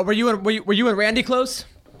 Now, were you and Randy close?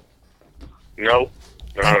 Nope,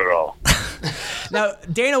 not at all. Now,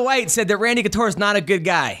 Dana White said that Randy Couture is not a good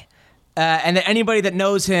guy, and that anybody that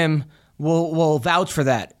knows him will vouch for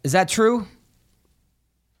that. Is that true?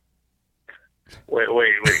 Wait.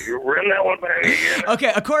 Run that one back again.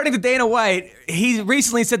 Okay, according to Dana White, he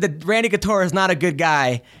recently said that Randy Couture is not a good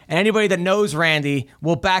guy, and anybody that knows Randy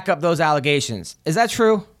will back up those allegations. Is that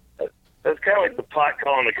true? That's kind of like the pot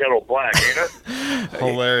calling the kettle black, ain't it?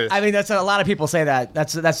 Hilarious. I mean, that's a lot of people say that.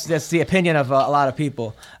 That's the opinion of a lot of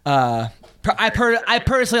people. I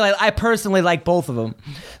personally like both of them,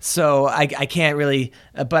 so I can't really.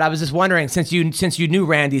 But I was just wondering, since you knew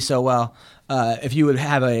Randy so well, if you would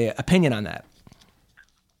have a opinion on that.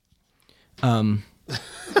 All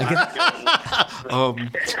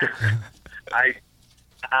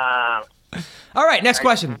right, next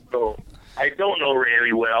question. I don't know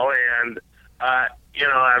Randy well, and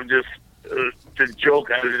I'm just to joke.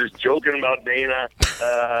 I was just joking about Dana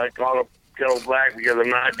calling him Kettle Black because I'm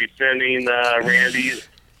not defending Randy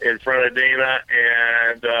in front of Dana,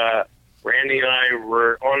 and Randy and I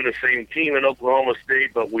were on the same team in Oklahoma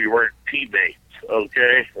State, but we weren't teammates.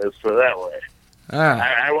 Okay, let's put it that way.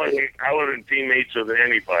 I wasn't teammates with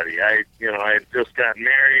anybody. I had just got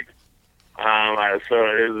married. So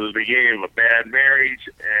it was the beginning of a bad marriage,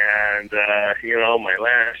 and my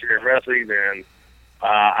last year of wrestling, and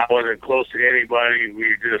I wasn't close to anybody.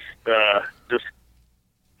 We just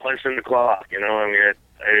punching the clock. I mean,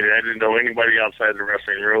 I didn't know anybody outside the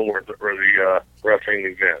wrestling room or the wrestling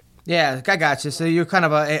event. Yeah, I got you. So you're kind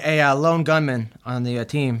of a lone gunman on the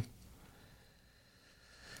team.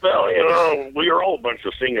 Well, we were all a bunch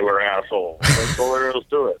of singular assholes. That's all there is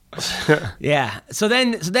to it. Yeah. So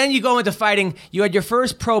then you go into fighting. You had your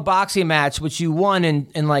first pro boxing match, which you won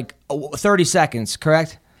in like 30 seconds,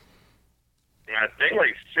 correct? I think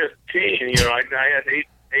like 15. I had eight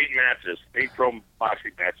matches, 8 pro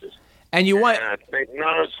boxing matches. And you won. I think it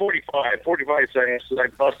was 45 seconds. So I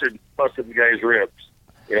busted the guy's ribs,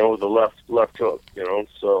 with the left hook.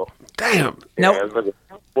 So damn. Now,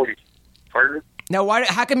 40. Pardon? Now,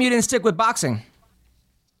 how come you didn't stick with boxing?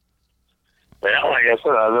 Well, like I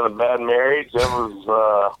said, I was in a bad marriage. That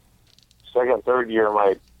was second, third year of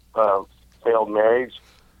my failed marriage.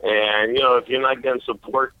 And, if you're not getting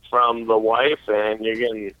support from the wife and you're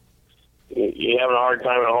having a hard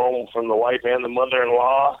time at home from the wife and the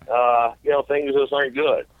mother-in-law, things just aren't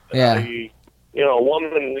good. Yeah. A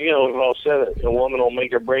woman, we've all said it, a woman will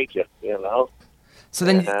make or break you, So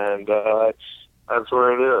then... And that's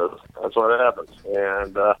where it is. That's what happens.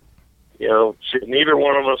 And, neither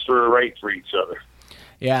one of us were right for each other.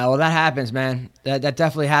 Yeah, well, that happens, man. That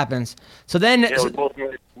definitely happens. So then... Yeah, we both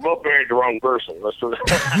married the wrong person.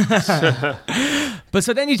 But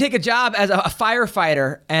so then you take a job as a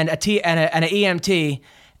firefighter and an EMT,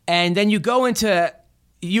 and then you go into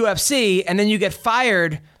UFC, and then you get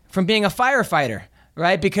fired from being a firefighter,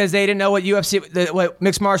 right? Because they didn't know what what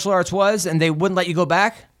mixed martial arts was, and they wouldn't let you go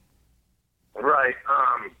back? Right.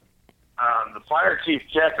 The fire chief,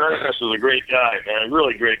 Jack Ernest, was a great guy, man, a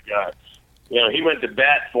really great guy. He went to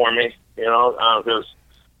bat for me, because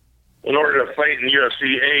in order to fight in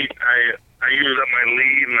UFC 8, I used up my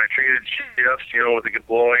leave and I traded shifts, with the good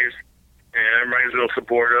boys, and everybody's real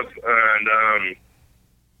supportive. And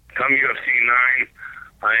come UFC 9,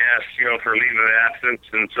 I asked, for leave of absence,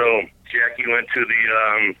 and so Jackie went to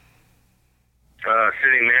the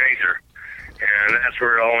city manager, and that's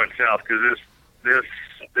where it all went south, because this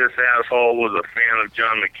asshole was a fan of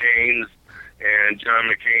John McCain's, and John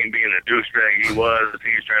McCain, being the douchebag he was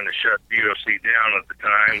trying to shut the UFC down at the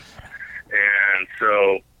time. And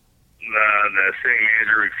so the city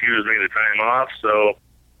manager refused me the time off, so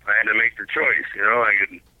I had to make the choice. I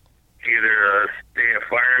could either stay a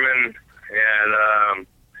fireman, and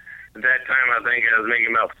at that time I think I was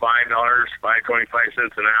making about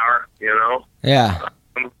 $5.25 an hour, Yeah.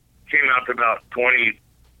 Came out to about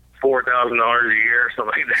 $24,000 a year,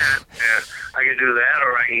 something like that. And I can do that,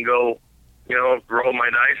 or I can go, roll my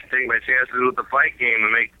dice and take my chances with the fight game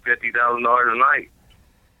and make $50,000 a night.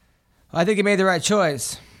 I think you made the right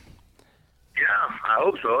choice. Yeah, I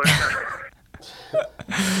hope so.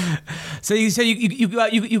 So you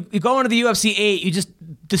go into the UFC 8, you just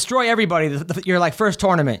destroy everybody. Your like first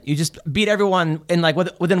tournament, you just beat everyone in like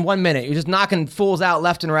within 1 minute. You're just knocking fools out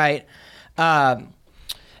left and right. You're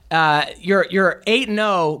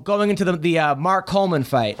 8-0 going into the Mark Coleman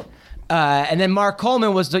fight, and then Mark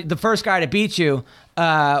Coleman was the first guy to beat you.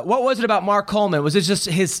 What was it about Mark Coleman? Was it just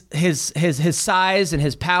his size and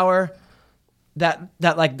his power that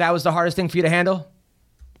was the hardest thing for you to handle?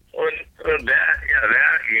 Well,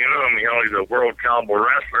 he's a world caliber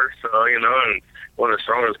wrestler, so and one of the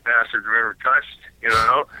strongest bastards I've ever touched,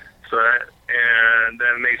 so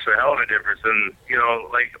that makes a hell of a difference. And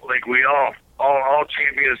like we all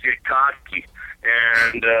champions get cocky,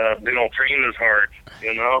 and they don't train as hard,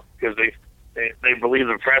 because they believe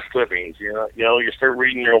in press clippings. You start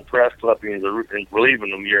reading your own press clippings and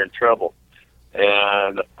believing them, you're in trouble.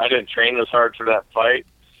 And I didn't train as hard for that fight.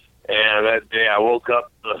 And that day I woke up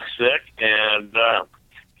sick, and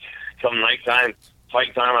come nighttime,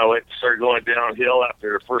 fight time, I started going downhill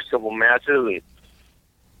after the first couple matches, and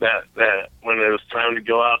that when it was time to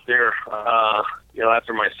go out there,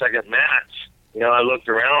 after my second match, I looked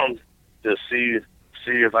around to see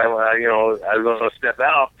if I was going to step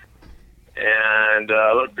out, and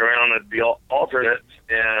I looked around at the alternates,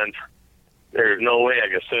 and there's no way I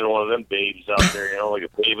could sit one of them babes out there, like a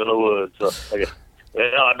babe in the woods. So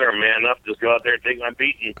I better man up, just go out there and take my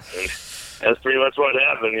beating. And that's pretty much what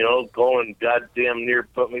happened, Going goddamn near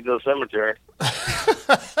put me to the cemetery.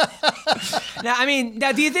 Now,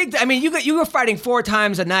 do you think? You were fighting 4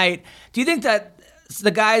 times a night. Do you think that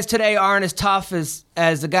the guys today aren't as tough as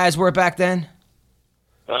the guys were back then?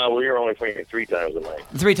 We were only fighting 3 times a night.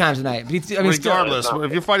 3 times a night. Regardless,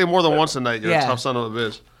 if you're fighting more than once a night, you're a tough son of a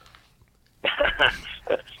bitch.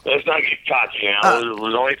 Let's not get cocky now. It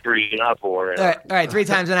was only 3, not 4. All right, 3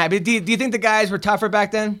 times a night. But do you think the guys were tougher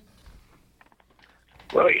back then?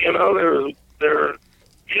 Well, I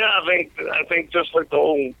think just like the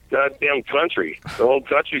whole goddamn country, the whole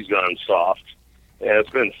country's gone soft, and it's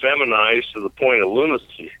been feminized to the point of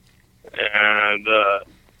lunacy. And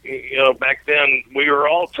back then we were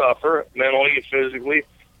all tougher, mentally and physically.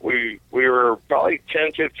 We were probably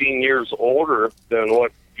 10, 15 years older than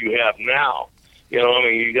what you have now.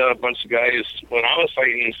 You got a bunch of guys. When I was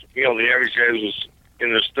fighting, the average guy was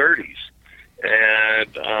in his 30s,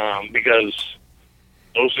 and because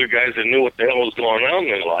those are the guys that knew what the hell was going on in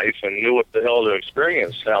their life and knew what the hell to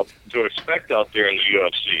experience, how to expect out there in the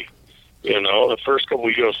UFC. The first couple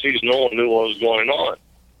of UFCs, no one knew what was going on.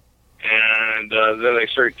 And then they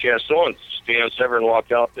started casting on. Stan Severn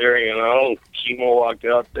walked out there, Chemo walked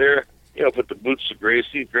out there, put the boots to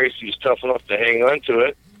Gracie. Gracie's tough enough to hang on to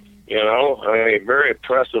it. A very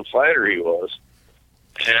impressive fighter he was.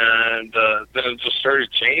 And then it just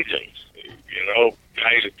started changing.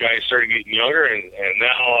 Guys started getting younger, and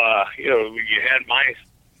now, you had my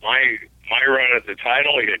run at the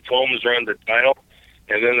title. You had Combs run the title,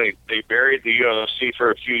 and then they buried the UFC for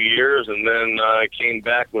a few years, and then came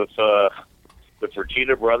back with the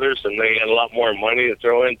Fertitta brothers, and they had a lot more money to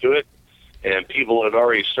throw into it, and people had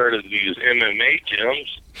already started these MMA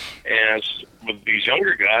gyms, and with these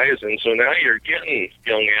younger guys, and so now you're getting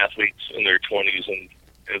young athletes in their 20s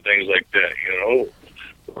and things like that,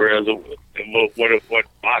 Whereas what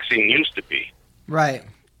boxing used to be. Right.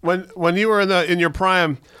 When you were in your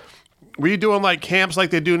prime, were you doing like camps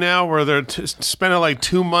like they do now, where they're spending like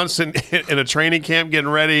 2 months in a training camp getting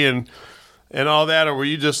ready and all that, or were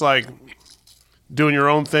you just like doing your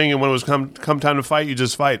own thing, and when it was come time to fight, you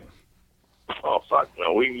just fight? Oh fuck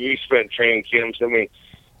no! We spent training camps. We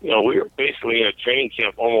were basically in a training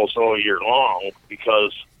camp almost all year long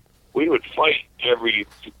because we would fight every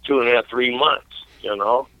 2.5, 3 months.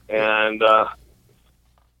 And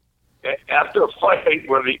after a fight,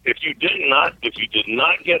 if you did not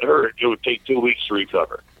get hurt, it would take 2 weeks to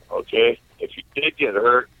recover. Okay, if you did get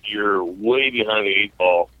hurt, you're way behind the 8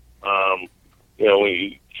 ball.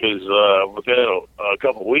 Because within a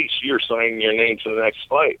couple of weeks, you're signing your name to the next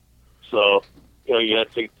fight. So you had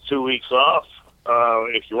to take 2 weeks off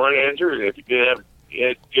if you weren't injured. If you did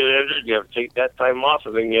get injured, you have to take that time off,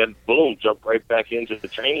 and then you had jump right back into the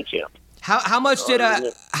training camp. How much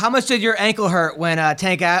did your ankle hurt when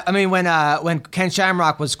when Ken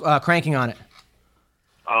Shamrock was cranking on it?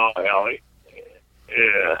 Oh hell,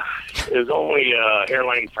 yeah. There's only a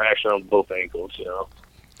hairline fracture on both ankles.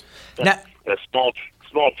 Now, a small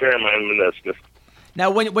tear in my meniscus.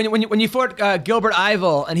 Now, when you fought Gilbert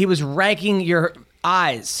Ivel and he was ranking your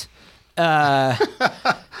eyes, what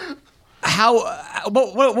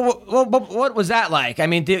was that like?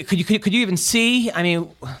 Could you even see?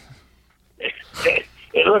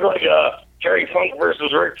 It looked like Terry Funk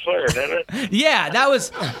versus Ric Flair, didn't it? Yeah, that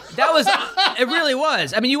was. It really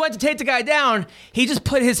was. You went to take the guy down. He just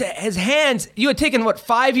put his hands. You had taken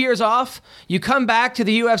 5 years off. You come back to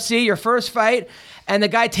the UFC, your first fight, and the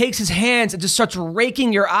guy takes his hands and just starts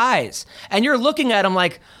raking your eyes, and you're looking at him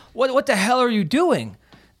like, what the hell are you doing?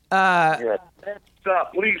 Yeah.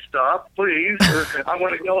 Stop! Please stop! Please! I'm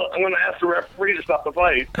going to ask the referee to stop the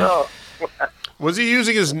fight. Oh. Was he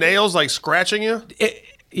using his nails, like scratching you?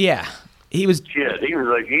 Yeah, he was. Shit, he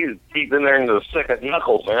was deep in there into the second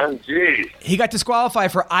knuckle, man. Jeez. He got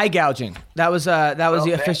disqualified for eye gouging. That was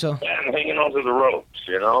the official. And hanging onto the ropes,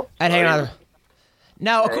 And hanging on.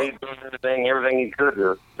 Now, he's doing everything he could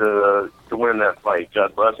to win that fight.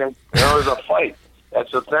 God bless him. It was a fight.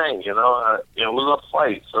 That's the thing, it was a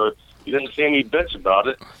fight. So you didn't see me bitch about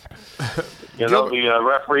it. The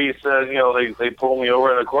referee said, they pulled me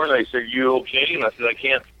over in the corner. They said, "You okay?" And I said, I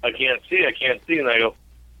can't see. And I go,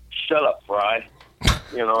 "Shut up, Frye."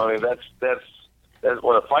 That's That's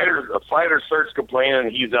when a fighter starts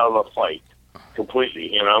complaining, he's out of the fight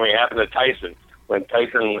completely. You know, I mean, it happened to Tyson when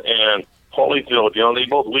Tyson and Holyfield, you know, they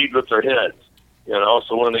both lead with their heads. You know,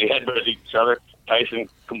 so when they headbutted each other, Tyson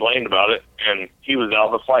complained about it, and he was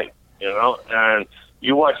out of the fight. You know, and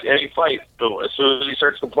you watch any fight, so as soon as he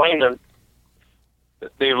starts complaining,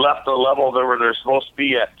 they left the level where they're supposed to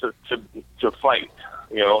be at to fight.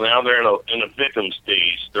 You know, now they're in a victim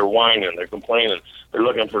stage. They're whining, they're complaining, they're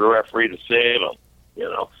looking for the referee to save them. You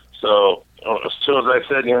know, so as soon as I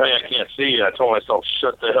said, you know, hey, I can't see you, I told myself,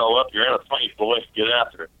 shut the hell up. You're in a fight, boy. Get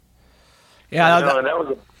after it. Yeah, you know, and that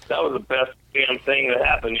was the best damn thing that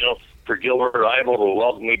happened. You know, for Gilbert Eibel to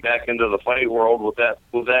welcome me back into the fight world with that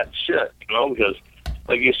shit. You know, because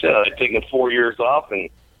like you said, I'd taken 4 years off and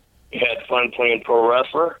had fun playing pro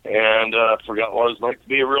wrestler, and forgot what it was like to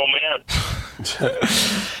be a real man.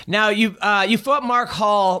 Now you fought Mark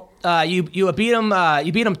Hall. You beat him.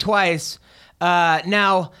 You beat him twice.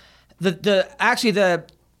 Now the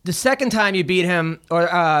second time you beat him, or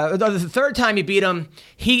the third time you beat him,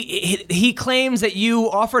 he claims that you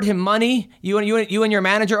offered him money. You and your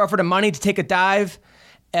manager offered him money to take a dive.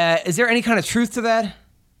 Is there any kind of truth to that?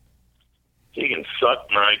 He can suck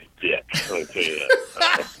my dick. Let me tell you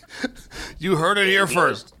that. You heard it here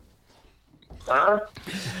first. Huh?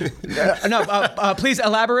 No, please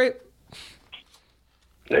elaborate.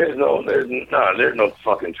 There's no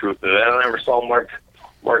fucking truth to that. I never saw Mark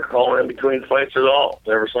Hall in between fights at all.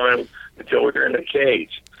 Never saw him until we were in the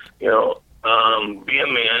cage. You know, be a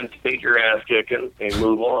man, take your ass kicking, and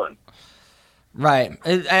move on. Right.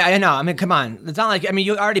 I know. I mean, come on. It's not like, I mean,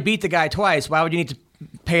 you already beat the guy twice. Why would you need to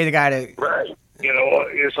pay the guy to... Right. You know,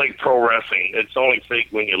 it's like pro wrestling. It's only fake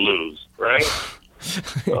when you lose, right?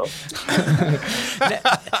 So.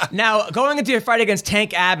 Now, going into your fight against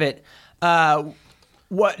Tank Abbott, you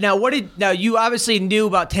obviously knew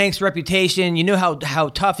about Tank's reputation. You knew how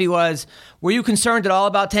tough he was. Were you concerned at all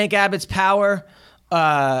about Tank Abbott's power?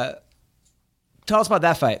 Tell us about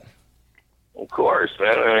that fight. Of course,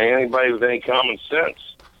 man. I mean, anybody with any common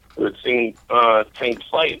sense who had seen Tank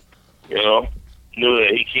fight, you know, knew that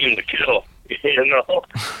he came to kill. You know,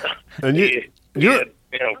 And you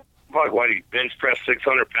know, fuck, what, he bench pressed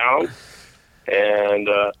 600 pounds, and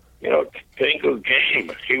you know, Tank was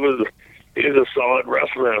game. He was a solid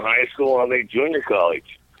wrestler in high school and then junior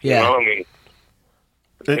college. Yeah. You know, I mean,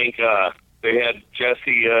 I think they had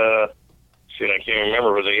Jesse. I can't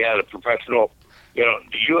remember, but they had a professional. You know,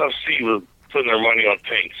 the UFC was putting their money on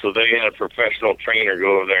Tank, so they had a professional trainer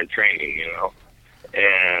go over there and train him. You know.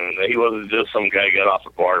 And he wasn't just some guy got off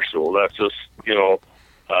a bar stool. That's just, you know,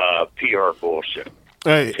 PR bullshit.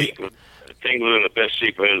 Hey, Tank was in the best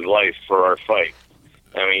shape of his life for our fight.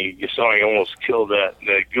 I mean, you saw he almost killed that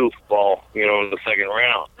goofball, you know, in the second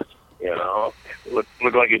round. You know,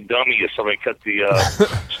 looked like a dummy if somebody cut the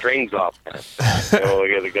strings off. You know,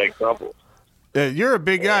 they got the guy crumpled. you're a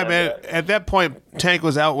big guy, man. At that point, Tank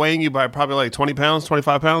was outweighing you by probably like 20 pounds,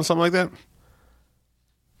 25 pounds, something like that?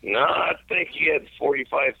 No, I think he had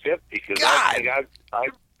 45, 50. Because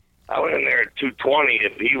I went in there at 220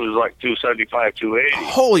 if he was like 275, 280.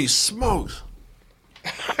 Holy smokes.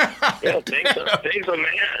 Yeah, Tank's a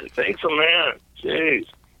man. Tank's a man. Jeez.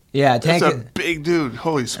 Yeah, Tank. That's a big dude.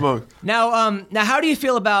 Holy smoke. Now, how do you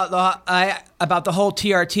feel about the whole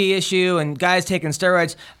TRT issue and guys taking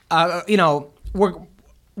steroids? You know,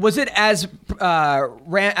 was it as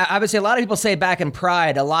obviously a lot of people say back in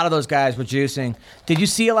Pride, a lot of those guys were juicing. Did you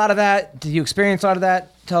see a lot of that? Did you experience a lot of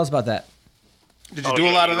that? Tell us about that. Did you do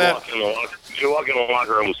a lot of that? You walk in the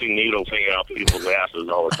locker room and see needles hanging out people's asses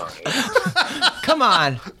all the time. Come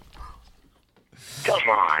on. Come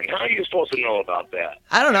on. How are you supposed to know about that?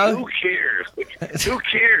 I don't know. Who cares? Who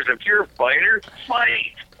cares? If you're a fighter,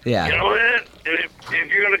 fight. Yeah. You know that? If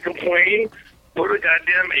you're going to complain, put a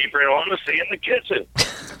goddamn apron on to stay in the kitchen.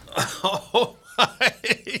 Oh,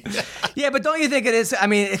 Yeah, but don't you think it is? I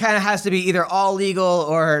mean, it kind of has to be either all legal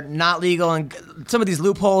or not legal, and some of these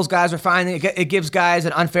loopholes guys are finding, it gives guys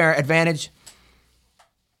an unfair advantage.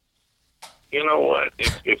 You know what?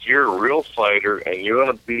 If you're a real fighter and you're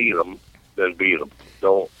going to beat them, then beat them.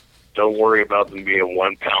 Don't worry about them being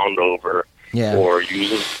 1 pound over, or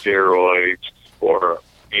using steroids, or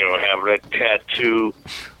having a tattoo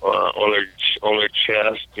on their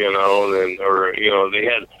chest. You know,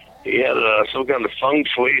 he had some kind of feng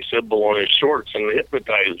shui symbol on his shorts, and it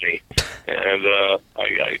hypnotized me, and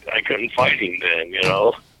I couldn't fight him then. You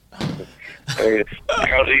know. I mean,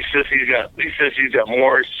 these sissies got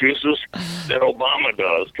more excuses than Obama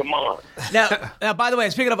does. Come on. Now, by the way,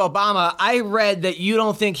 speaking of Obama, I read that you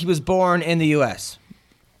don't think he was born in the U.S.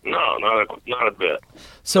 No, not a bit.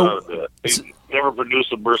 So, not a bit. He never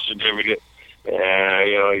produced a birth certificate.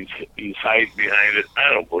 He's hiding behind it.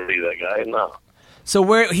 I don't believe that guy. No. So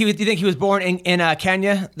do you think he was born in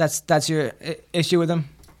Kenya? That's your issue with him?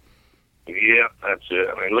 Yeah, that's it.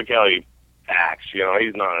 I mean, look how he acts.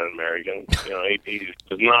 He's not an American. He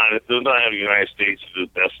does not have the United States as his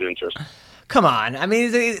best interest. Come on. I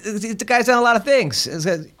mean, the guy's done a lot of things.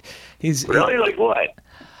 He's really like what?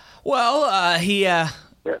 Well, he. Yeah,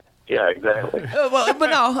 exactly. Well,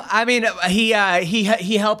 but no, I mean, he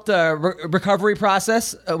helped the recovery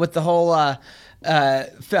process with the whole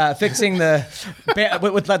fixing the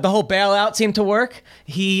with the whole bailout seemed to work.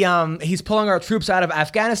 He's pulling our troops out of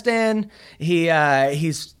Afghanistan.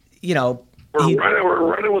 He's We're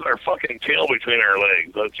running with our fucking tail between our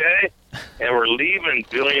legs, okay? And we're leaving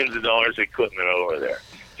billions of dollars of equipment over there.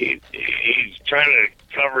 He's trying to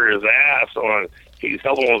cover his ass on. He's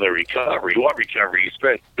helping with the recovery. What recovery? He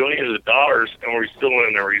spent billions of dollars, and we're still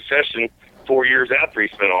in a recession 4 years after he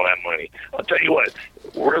spent all that money. I'll tell you what.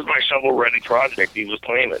 Where's my shovel-ready project? He was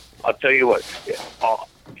claiming. I'll tell you what.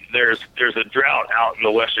 There's a drought out in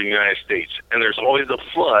the western United States, and there's always a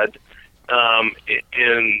flood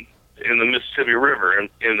in the Mississippi River in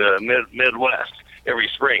the Midwest every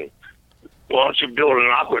spring. Why don't you build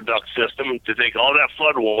an aqueduct system to take all that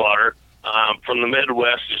flood water from the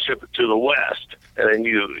Midwest and ship it to the West, and then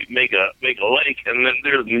you make a lake, and then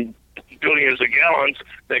there's billions of gallons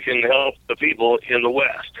that can help the people in the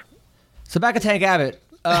West. So back at Tank Abbott.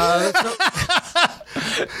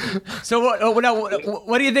 So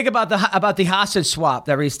what do you think about the hostage swap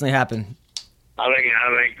that recently happened? I think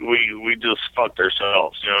we just fucked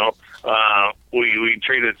ourselves. We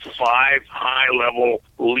traded 5 high-level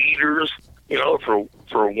leaders, for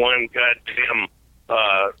one goddamn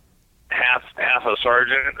half a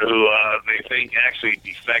sergeant who they think actually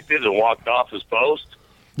defected and walked off his post.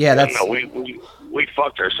 Yeah, that's. No, we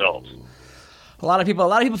fucked ourselves. A lot of people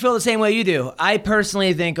feel the same way you do. I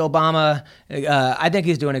personally think Obama. I think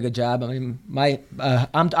he's doing a good job. I mean,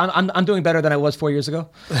 I'm doing better than I was 4 years ago.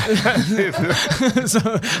 How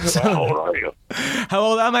old are you? How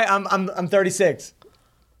old am I? I'm 36.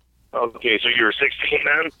 Okay, so you were 16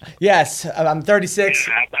 then? Yes, I'm 36.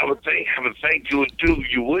 Yeah, I would think you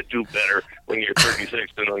would do better when you're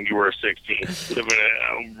 36 than when you were 16.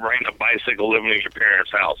 Riding a bicycle, living in your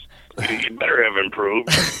parents' house. You better have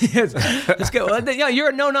improved. Yes, that's good. Well, you're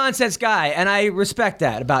a no-nonsense guy, and I respect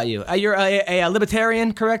that about you. You're a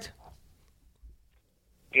libertarian, correct?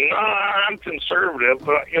 No, I'm conservative,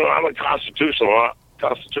 but I'm a constitutionalist.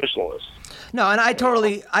 No, and I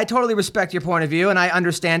totally respect your point of view, and I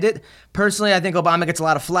understand it. Personally, I think Obama gets a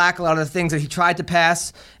lot of flack. A lot of the things that he tried to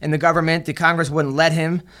pass in the government, the Congress wouldn't let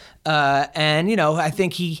him. I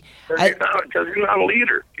think he... Because you're not a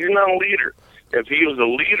leader. You're not a leader. If he was a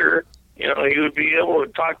leader, he would be able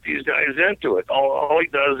to talk these guys into it. All he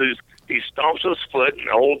does is he stomps his foot and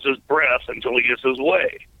holds his breath until he gets his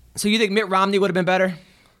way. So you think Mitt Romney would have been better?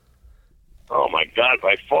 Oh my God,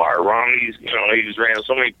 by far. Romney's, he's ran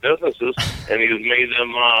so many businesses, and he's made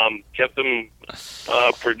them, kept them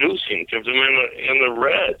producing, kept them in the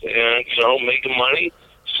red, and making money.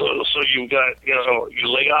 So you've got, you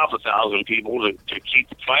lay off 1,000 people to keep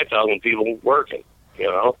 5,000 people working.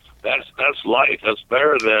 That's life. That's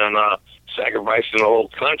better than sacrificing the whole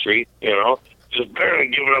country. It's better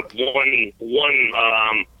than giving up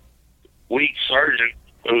one weak sergeant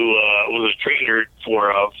who was a trainer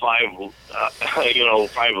for 5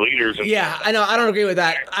 leaders. Yeah, I know. I don't agree with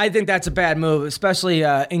that. I think that's a bad move, especially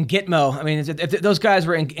in Gitmo. I mean, if those guys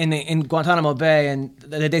were in Guantanamo Bay, and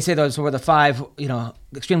they say those were the 5,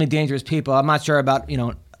 extremely dangerous people. I'm not sure about,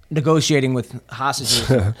 negotiating with hostages,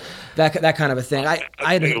 that kind of a thing.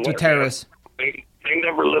 I do terrorists. They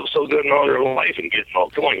never lived so good in all their life in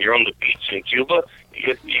Gitmo. Come on, you're on the beach in Cuba.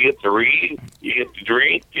 You get to read, you get to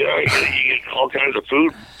drink, you get all kinds of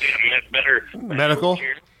food. Better medical.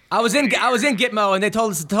 I was in Gitmo, and they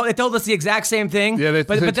told us the exact same thing. Yeah,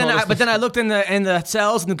 but then I looked in the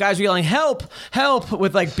cells, and the guys were yelling "Help! Help!"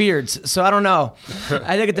 with like beards. So I don't know.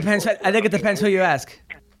 I think it depends. Who you ask.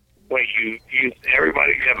 Wait,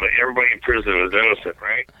 everybody in prison is innocent,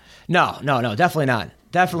 right? No, definitely not.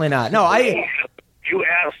 No, You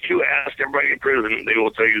ask everybody in prison, they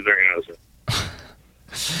will tell you they're innocent.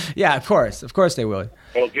 Yeah, of course they will.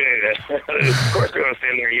 Okay, of course they're gonna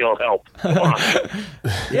stand there and yell help. Come on.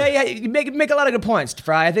 Yeah, you make a lot of good points,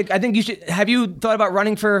 Frye. I think you should. Have you thought about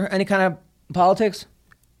running for any kind of politics?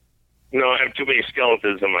 No, I have too many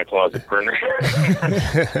skeletons in my closet, burner.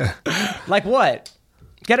 Like what?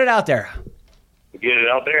 Get it out there. Get it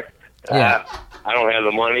out there? Yeah. I don't have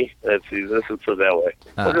the money. Let's put it that way.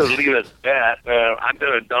 We'll just leave it at that. I've been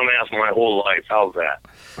a dumbass my whole life. How's that?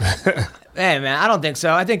 Hey, man, I don't think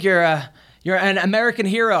so. I think you're You're an American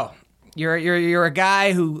hero. You're a guy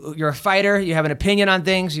you're a fighter. You have an opinion on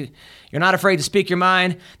things. You're not afraid to speak your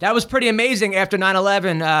mind. That was pretty amazing after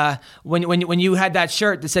 9/11 when you had that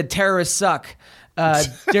shirt that said "terrorists suck"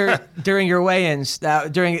 during your weigh-ins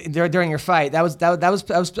during your fight. That was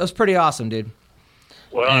pretty awesome, dude.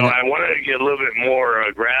 Well, I wanted to get a little bit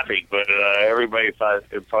more graphic, but everybody thought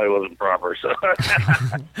it probably wasn't proper. So,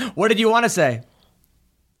 what did you want to say?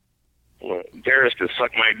 Well, terrorists could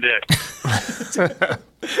suck my dick.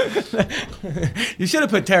 You should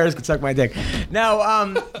have put terrorists could suck my dick.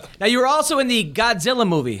 Now you were also in the Godzilla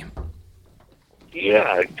movie.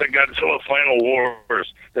 Yeah, the Godzilla Final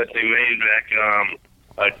Wars that they made back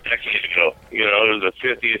a decade ago. You know, it was the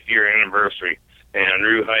 50th year anniversary, and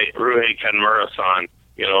Ruhei Kanmura-san,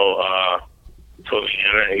 told me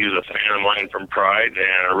in it. He was a fan of mine from Pride,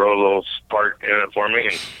 and wrote a little part in it for me.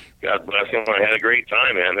 And God bless him. I had a great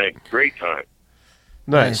time, man. I had a great time.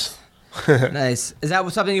 Nice. Nice. Is that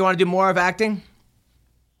something you want to do more of, acting?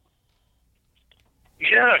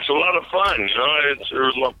 Yeah, it's a lot of fun.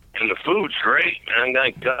 And the food's great, man.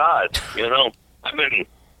 Thank God. I've been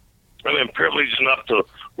privileged enough to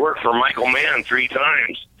work for Michael Mann 3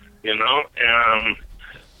 times.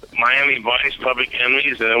 Miami Vice, Public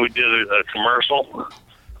Enemies, and then we did a commercial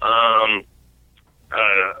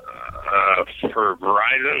for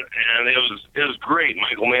Verizon, and it was great.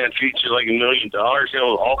 Michael Mann treats you like $1 million,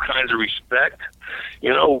 all kinds of respect.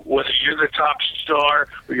 Whether you're the top star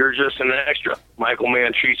or you're just an extra, Michael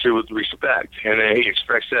Mann treats you with respect, and he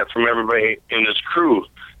expects that from everybody in this crew,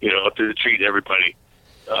 to treat everybody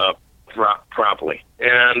properly.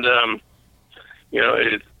 And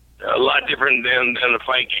it's a lot different than the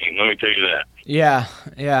fight game, let me tell you that. Yeah.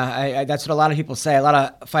 That's what a lot of people say. A lot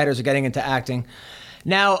of fighters are getting into acting.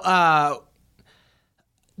 Now,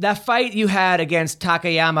 that fight you had against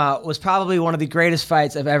Takayama was probably one of the greatest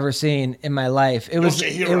fights I've ever seen in my life. It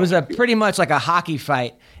was a pretty much like a hockey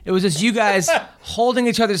fight. It was just you guys holding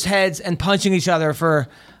each other's heads and punching each other for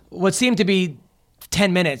what seemed to be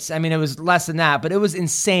 10 minutes. I mean, it was less than that, but it was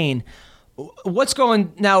insane. What's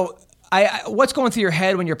going through your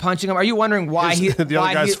head when you're punching him? Are you wondering why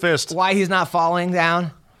why he's not falling down?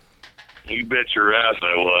 You bet your ass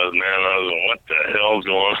I was, man. I was like, what the hell's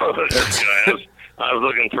going on with this guy? I was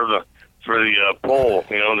looking for the pole.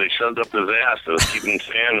 They shoved up his ass to keep him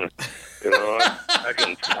standing. I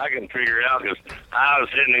can figure it out because I was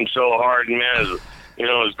hitting him so hard, man. It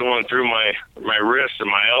was going through my wrist and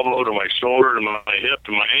my elbow to my shoulder to my hip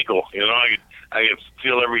to my ankle. I could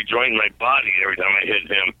feel every joint in my body every time I hit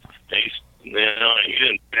him. He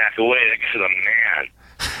didn't back away. That guy's a man.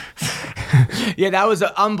 Yeah, that was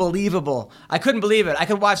unbelievable. I couldn't believe it. I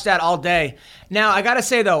could watch that all day. Now, I got to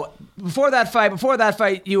say, though, before that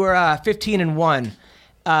fight, you were 15-1.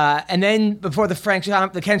 And then before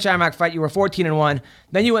the Ken Shamrock fight, you were 14-1.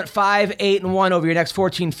 Then you went 5-8-1 over your next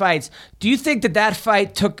 14 fights. Do you think that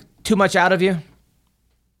fight took too much out of you?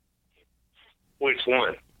 Which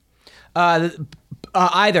one?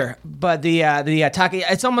 Either, but the Taki.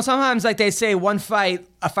 It's almost sometimes like they say a fight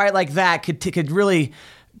like that could really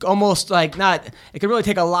almost like not. It could really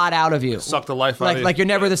take a lot out of you. Suck the life out of you. Like you're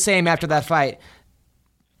never the same after that fight.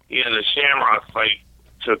 Yeah, the Shamrock fight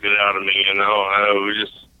took it out of me. I don't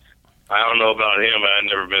know about him, but I've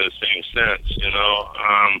never been the same since.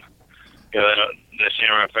 The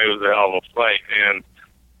Shamrock fight was a hell of a fight, and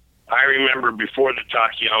I remember before the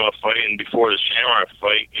Takayama fight and before the Shamrock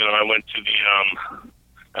fight, I went to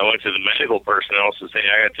the medical personnel to say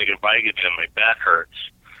I got to take a Vicodin, my back hurts.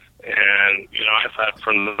 And I thought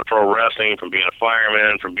from the pro wrestling, from being a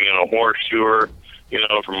fireman, from being a horseshoer,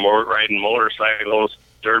 from riding motorcycles,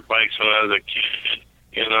 dirt bikes when I was a kid,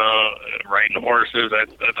 riding horses, I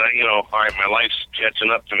thought, all right, my life's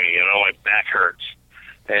catching up to me. My back hurts,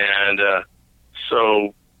 and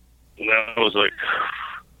so that was like.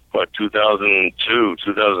 2002,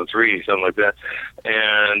 2003, something like that.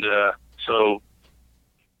 And so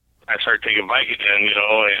I started taking Vicodin,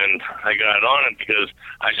 and I got on it because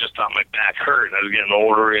I just thought my back hurt. I was getting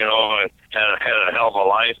older, and had a hell of a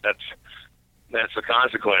life. That's the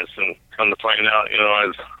consequence. And come to find out, I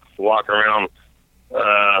was walking around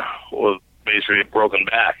with basically a broken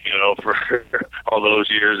back, for all those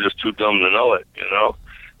years, just too dumb to know it,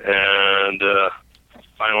 And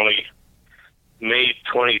finally, May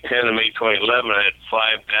 2010 and May 2011, I had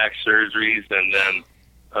 5 back surgeries, and then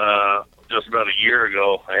just about a year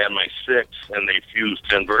ago, I had my 6th, and they fused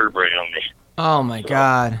 10 vertebrae on me. Oh my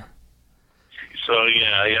God! So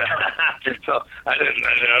yeah. So I didn't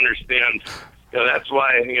understand. That's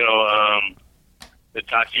why the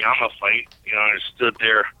Takayama fight. I stood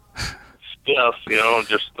there stiff,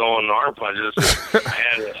 just throwing arm punches. I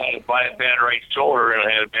had a bad right shoulder and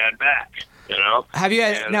I had a bad back,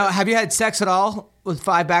 Have you had sex at all with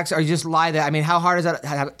 5 backs, or you just lie there? I mean, how hard is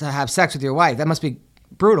that to have sex with your wife? That must be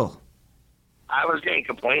brutal. I was getting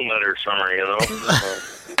complaint letters from her,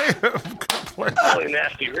 really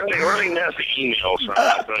nasty emails from her,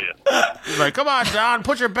 I'll tell you. He's like, come on, Don,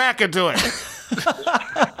 put your back into it.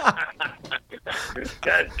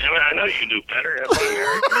 God, I know you can do better. That's why I'm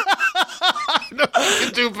married. I know you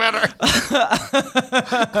can do better.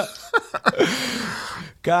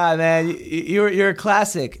 God, man, you're a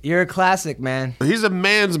classic. You're a classic, man. He's a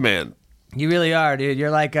man's man. You really are, dude.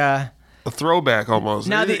 You're like a throwback almost.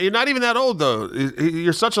 You're not even that old though.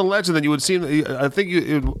 You're such a legend that you would seem. I think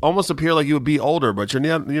it would almost appear like you would be older, but you're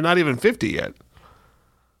not even 50 yet.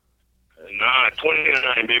 Nah,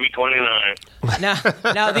 29, baby, 29. Now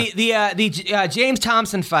the James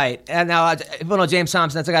Thompson fight. And now people know James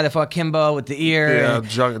Thompson. That's the guy that fought Kimbo with the ear. Yeah, the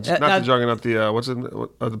juggernaut. I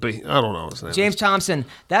don't know his name. James Thompson.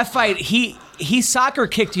 That fight, he soccer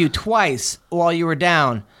kicked you twice while you were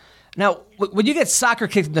down. Now, when you get soccer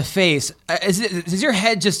kicked in the face, does your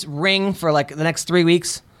head just ring for like the next 3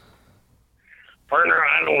 weeks? Partner,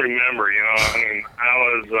 I don't remember. I mean, I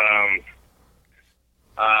was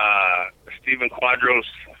Stephen Quadros.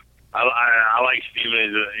 I like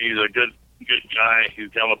Stephen. He's a good guy. He's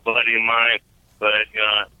kind of a buddy of mine. But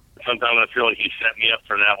sometimes I feel like he set me up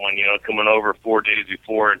for that one. Coming over 4 days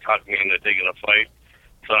before and talking me into taking a fight.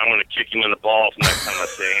 So I'm going to kick him in the balls next time I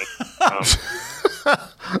see him.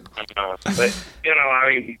 But I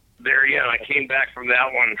mean, there again, I came back from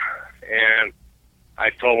that one, and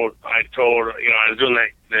I told, I was doing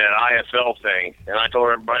that IFL thing, and I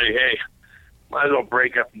told everybody, hey, might as well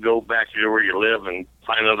break up and go back to where you live and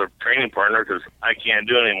find another training partner because I can't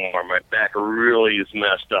do it anymore. My back really is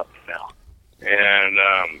messed up now. And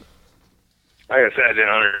like I said, I didn't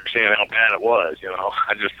understand how bad it was,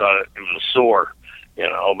 I just thought it was sore,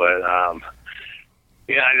 but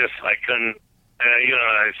I couldn't.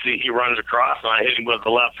 I see he runs across, and I hit him with the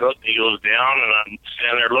left hook. He goes down, and I'm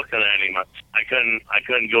standing there looking at him. I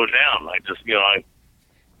couldn't go down. I just,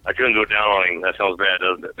 I couldn't go down on him. That sounds bad,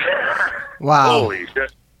 doesn't it? Wow. Holy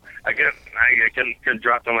shit! I couldn't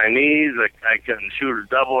drop to my knees. I couldn't shoot a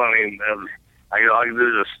double. I mean, all I could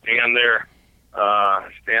do is just stand there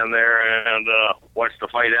and watch the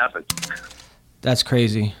fight happen. That's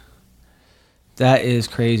crazy. That is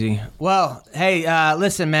crazy. Well, hey,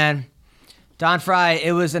 listen, man. Don Frye,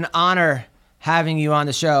 it was an honor having you on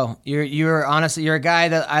the show. You're honestly, you're a guy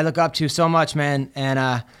that I look up to so much, man. And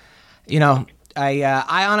I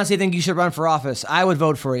honestly think you should run for office. I would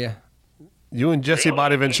vote for you. You and Jesse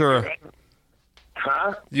Body Ventura.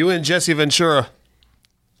 Huh? You and Jesse Ventura.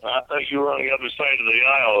 I thought you were on the other side of the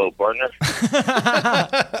aisle, partner.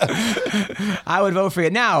 I would vote for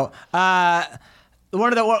you. Now,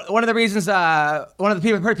 one of the reasons, one of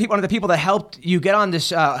the people that helped you get on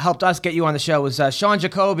this, helped us get you on the show was Sean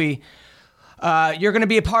Jacoby. You're going to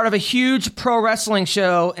be a part of a huge pro wrestling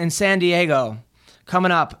show in San Diego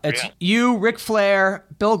coming up. It's you, Ric Flair,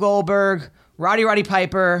 Bill Goldberg, Roddy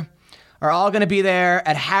Piper are all going to be there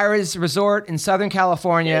at Harrah's Resort in Southern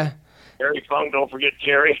California. Terry Funk, don't forget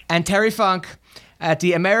Terry. And Terry Funk at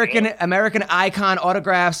the American Icon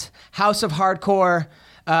Autographs House of Hardcore.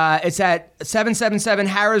 It's at 777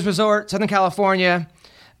 Harrah's Resort, Southern California,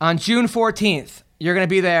 on June 14th. You're going to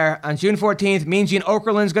be there on June 14th. Mean Gene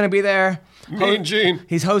Okerlund's going to be there. Mean Gene.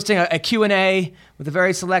 He's hosting a Q&A with the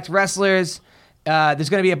very select wrestlers. There's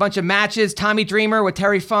going to be a bunch of matches. Tommy Dreamer with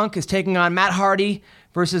Terry Funk is taking on Matt Hardy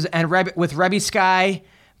with Rebby Sky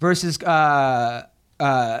versus Carlito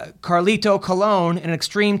Colon in an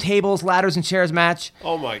Extreme Tables, Ladders, and Chairs match.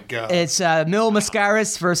 Oh, my God. It's Mil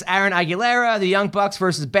Mascaras versus Aaron Aguilera, the Young Bucks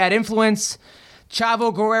versus Bad Influence,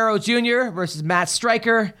 Chavo Guerrero Jr. versus Matt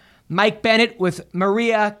Stryker, Mike Bennett with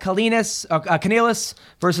Maria Kanellis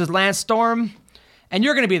versus Lance Storm. And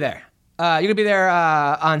you're going to be there. You're going to be there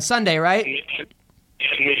on Sunday, right?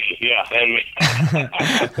 And me. We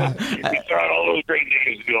thought all those great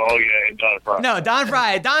names to go, Don Frye. No, Don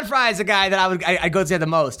Frye. Don Frye is the guy that I'd go to the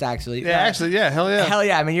most, actually. Yeah, actually, yeah, hell yeah. Hell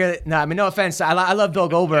yeah. I mean, no offense. I love Bill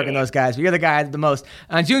Goldberg and those guys, but you're the guy the most.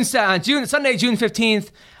 On Sunday, June 15th,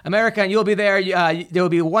 America, and you'll be there. There will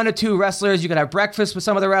be 1 or 2 wrestlers. You can have breakfast with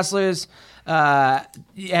some of the wrestlers. And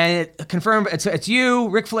it confirmed it's you,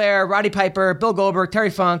 Ric Flair, Roddy Piper, Bill Goldberg, Terry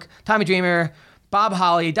Funk, Tommy Dreamer, Bob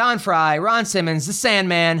Holly, Don Frye, Ron Simmons, The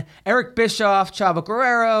Sandman, Eric Bischoff, Chavo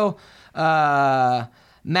Guerrero,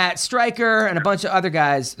 Matt Stryker, and a bunch of other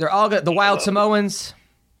guys. They're all good. The Wild Samoans.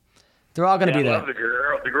 They're all going to be I there. love the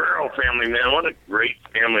Guerrero family, man. What a great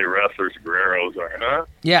family wrestlers Guerreros are, huh?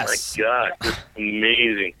 Yes. My God, just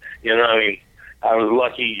amazing. You know, I mean, I was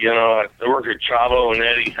lucky, you know, I worked with Chavo and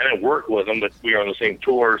Eddie. I didn't work with them, but we were on the same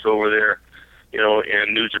tours over there, you know,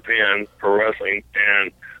 in New Japan Pro Wrestling,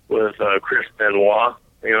 and with Chris Benoit.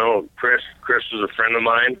 You know, Chris was a friend of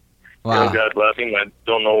mine. Wow. You know, God bless him. I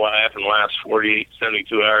don't know what happened the last 48,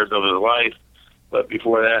 72 hours of his life. But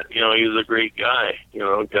before that, you know, he was a great guy. You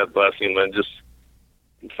know, God bless him. And just,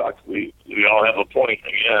 in fact, we all have a point,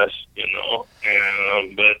 I guess, you know.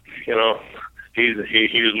 And but, you know, he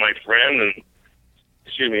was my friend, and,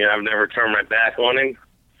 excuse me, I've never turned my back on him,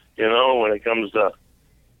 you know, when it comes to,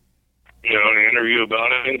 you know, an interview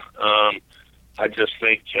about him. I just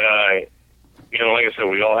think, you know, like I said,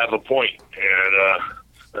 we all have a point, and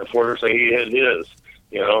unfortunately, he had his.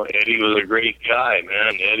 You know, Eddie was a great guy,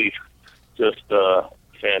 man. Eddie's just a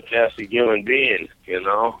fantastic human being, you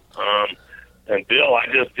know. And Bill, I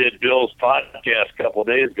just did Bill's podcast a couple of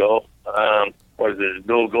days ago. What is it,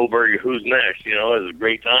 Bill Goldberg, Who's Next? You know, it was a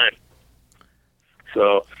great time.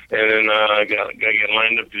 So, and then I got to get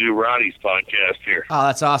lined up to do Roddy's podcast here. Oh,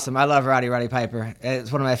 that's awesome. I love Roddy Piper.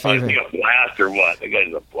 It's one of my favorites. Is he a blast or what? The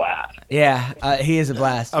guy's a blast. Yeah, he is a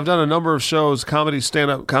blast. I've done a number of shows,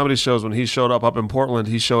 stand-up comedy shows. When he showed up in Portland,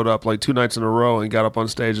 he showed up like 2 nights in a row and got up on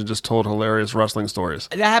stage and just told hilarious wrestling stories.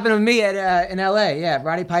 That happened with me in L.A. Yeah,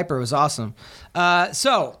 Roddy Piper was awesome.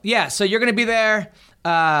 So you're going to be there.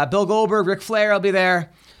 Bill Goldberg, Ric Flair will be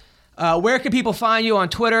there. Where can people find you on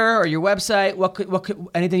Twitter or your website? What could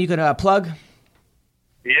anything you could plug?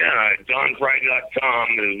 Yeah, DonFrye.com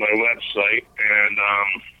is my website, and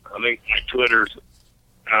I think my Twitter's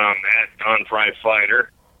at DonFryeFighter.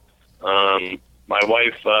 My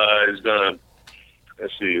wife is gonna,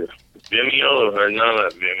 let's see, Vimeo or none of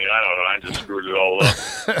that Vimeo. I don't know. I just screwed it all up.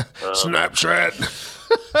 Snapchat.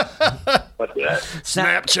 What's that?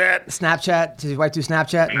 Snapchat. Does your wife do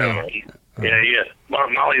Snapchat? No. Yeah.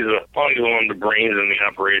 Molly's the one with the brains in the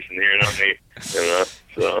operation here, not me. You know,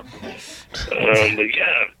 so. But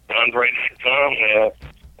yeah, DonFrye.com,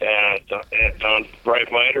 at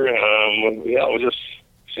DonFryeFighter. Yeah, we'll just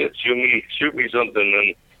shoot me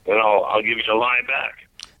something, and I'll give you a line back.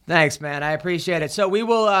 Thanks, man. I appreciate it. So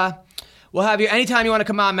we'll have you anytime you want to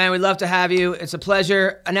come on, man. We'd love to have you. It's a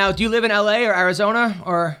pleasure. Now, do you live in LA or Arizona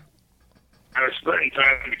or? I'm splitting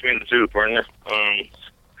time between the two, partner.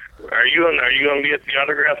 Are you going to be at the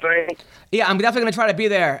autograph thing? Yeah, I'm definitely going to try to be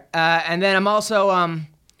there. And then I'm also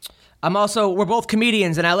we're both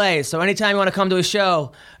comedians in LA, so anytime you want to come to a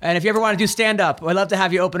show, and if you ever want to do stand-up, I'd love to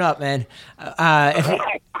have you open up, man.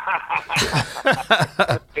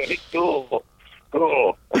 Cool.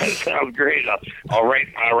 That sounds great. I'll write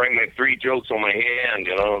my 3 jokes on my hand,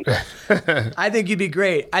 you know. I think you'd be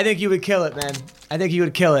great. I think you would kill it, man. I think you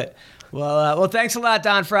would kill it. Well, thanks a lot,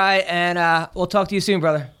 Don Frye, and we'll talk to you soon,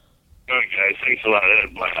 brother. All right, guys. Thanks a lot.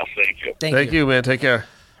 Thank you. Thank you, man. Take care.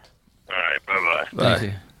 All right. Bye-bye. Bye.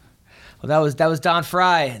 Thank you. Well, that was Don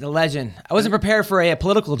Frye, the legend. I wasn't prepared for a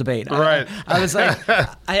political debate. Right. I was like,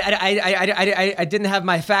 I didn't have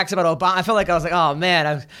my facts about Obama. I felt like I was like, oh man,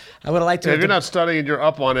 I would have liked to. If you're not studying and you're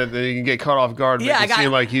up on it, then you can get caught off guard. Yeah, make it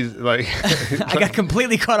seem like he's like. I got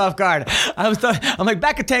completely caught off guard. I'm like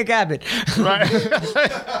back at Tank Abbott. Right.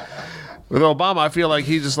 With Obama, I feel like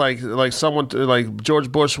he's just like someone like George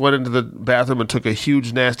Bush went into the bathroom and took a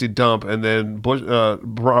huge nasty dump, and then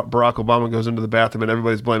Barack Obama goes into the bathroom and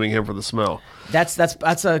everybody's blaming him for the smell.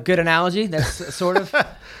 That's a good analogy. That's sort of.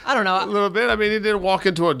 I don't know. A little bit. I mean, he didn't walk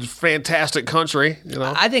into a fantastic country, you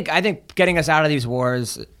know. I think getting us out of these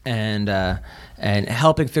wars and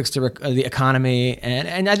helping fix the economy,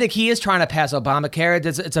 and I think he is trying to pass Obamacare.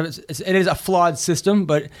 It is a flawed system,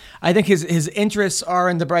 but I think his interests are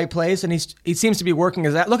in the right place, and he seems to be working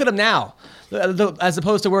as that. Look at him now, as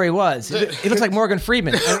opposed to where he was. He looks like Morgan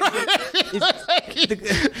Freeman. He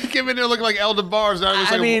came in there looking like Eldon Bars. Now he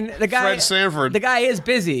looks like the guy, Fred Sanford. The guy is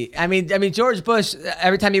busy. I mean, George Bush.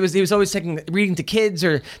 Every time he was always reading to kids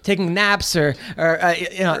or taking naps or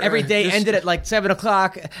every day ended at like 7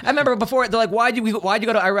 o'clock. I remember before they're like, why'd you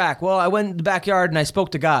go to Iraq? Well, I went in the backyard and I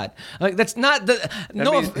spoke to God. Like that's not the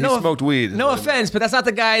he smoked weed. No offense, but that's not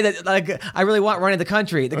the guy that like I really want running the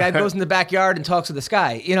country. The guy goes in the backyard and talks to the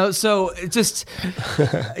sky. You know, so it's just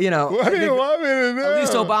What do you want me to do? At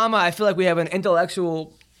least Obama, I feel like we have an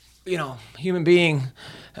intellectual, human being,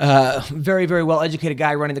 very, very well educated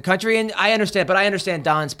guy running the country, and I understand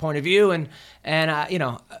Don's point of view, and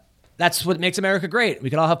that's what makes America great. We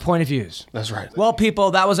can all have point of views. That's right. Well,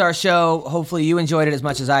 people, that was our show. Hopefully, you enjoyed it as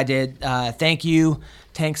much as I did. Thank you,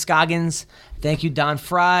 Tank Scoggins. Thank you, Don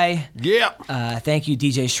Frye. Yeah. Thank you,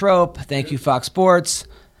 DJ Schroep. Thank you, Fox Sports.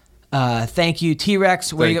 Thank you,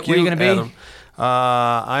 T-Rex. Where you going to be? Adam.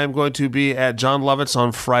 I am going to be at John Lovett's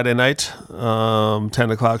on Friday night, 10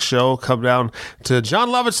 o'clock show. Come down to John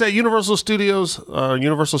Lovett's at Universal Studios,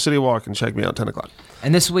 Universal City Walk, and check me out 10 o'clock.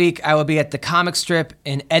 And this week I will be at the Comic Strip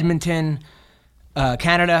in Edmonton,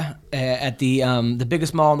 Canada, at the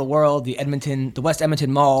biggest mall in the world, the West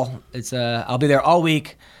Edmonton Mall. I'll be there all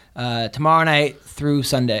week, tomorrow night through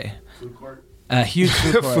Sunday. Food court. Huge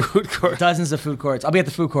food court. Food court. Dozens of food courts. I'll be at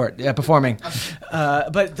the food court performing.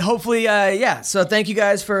 But hopefully, yeah. So thank you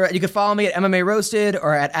guys you can follow me at MMA Roasted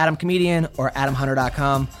or at Adam Comedian or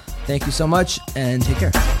AdamHunter.com. Thank you so much and take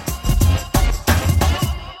care.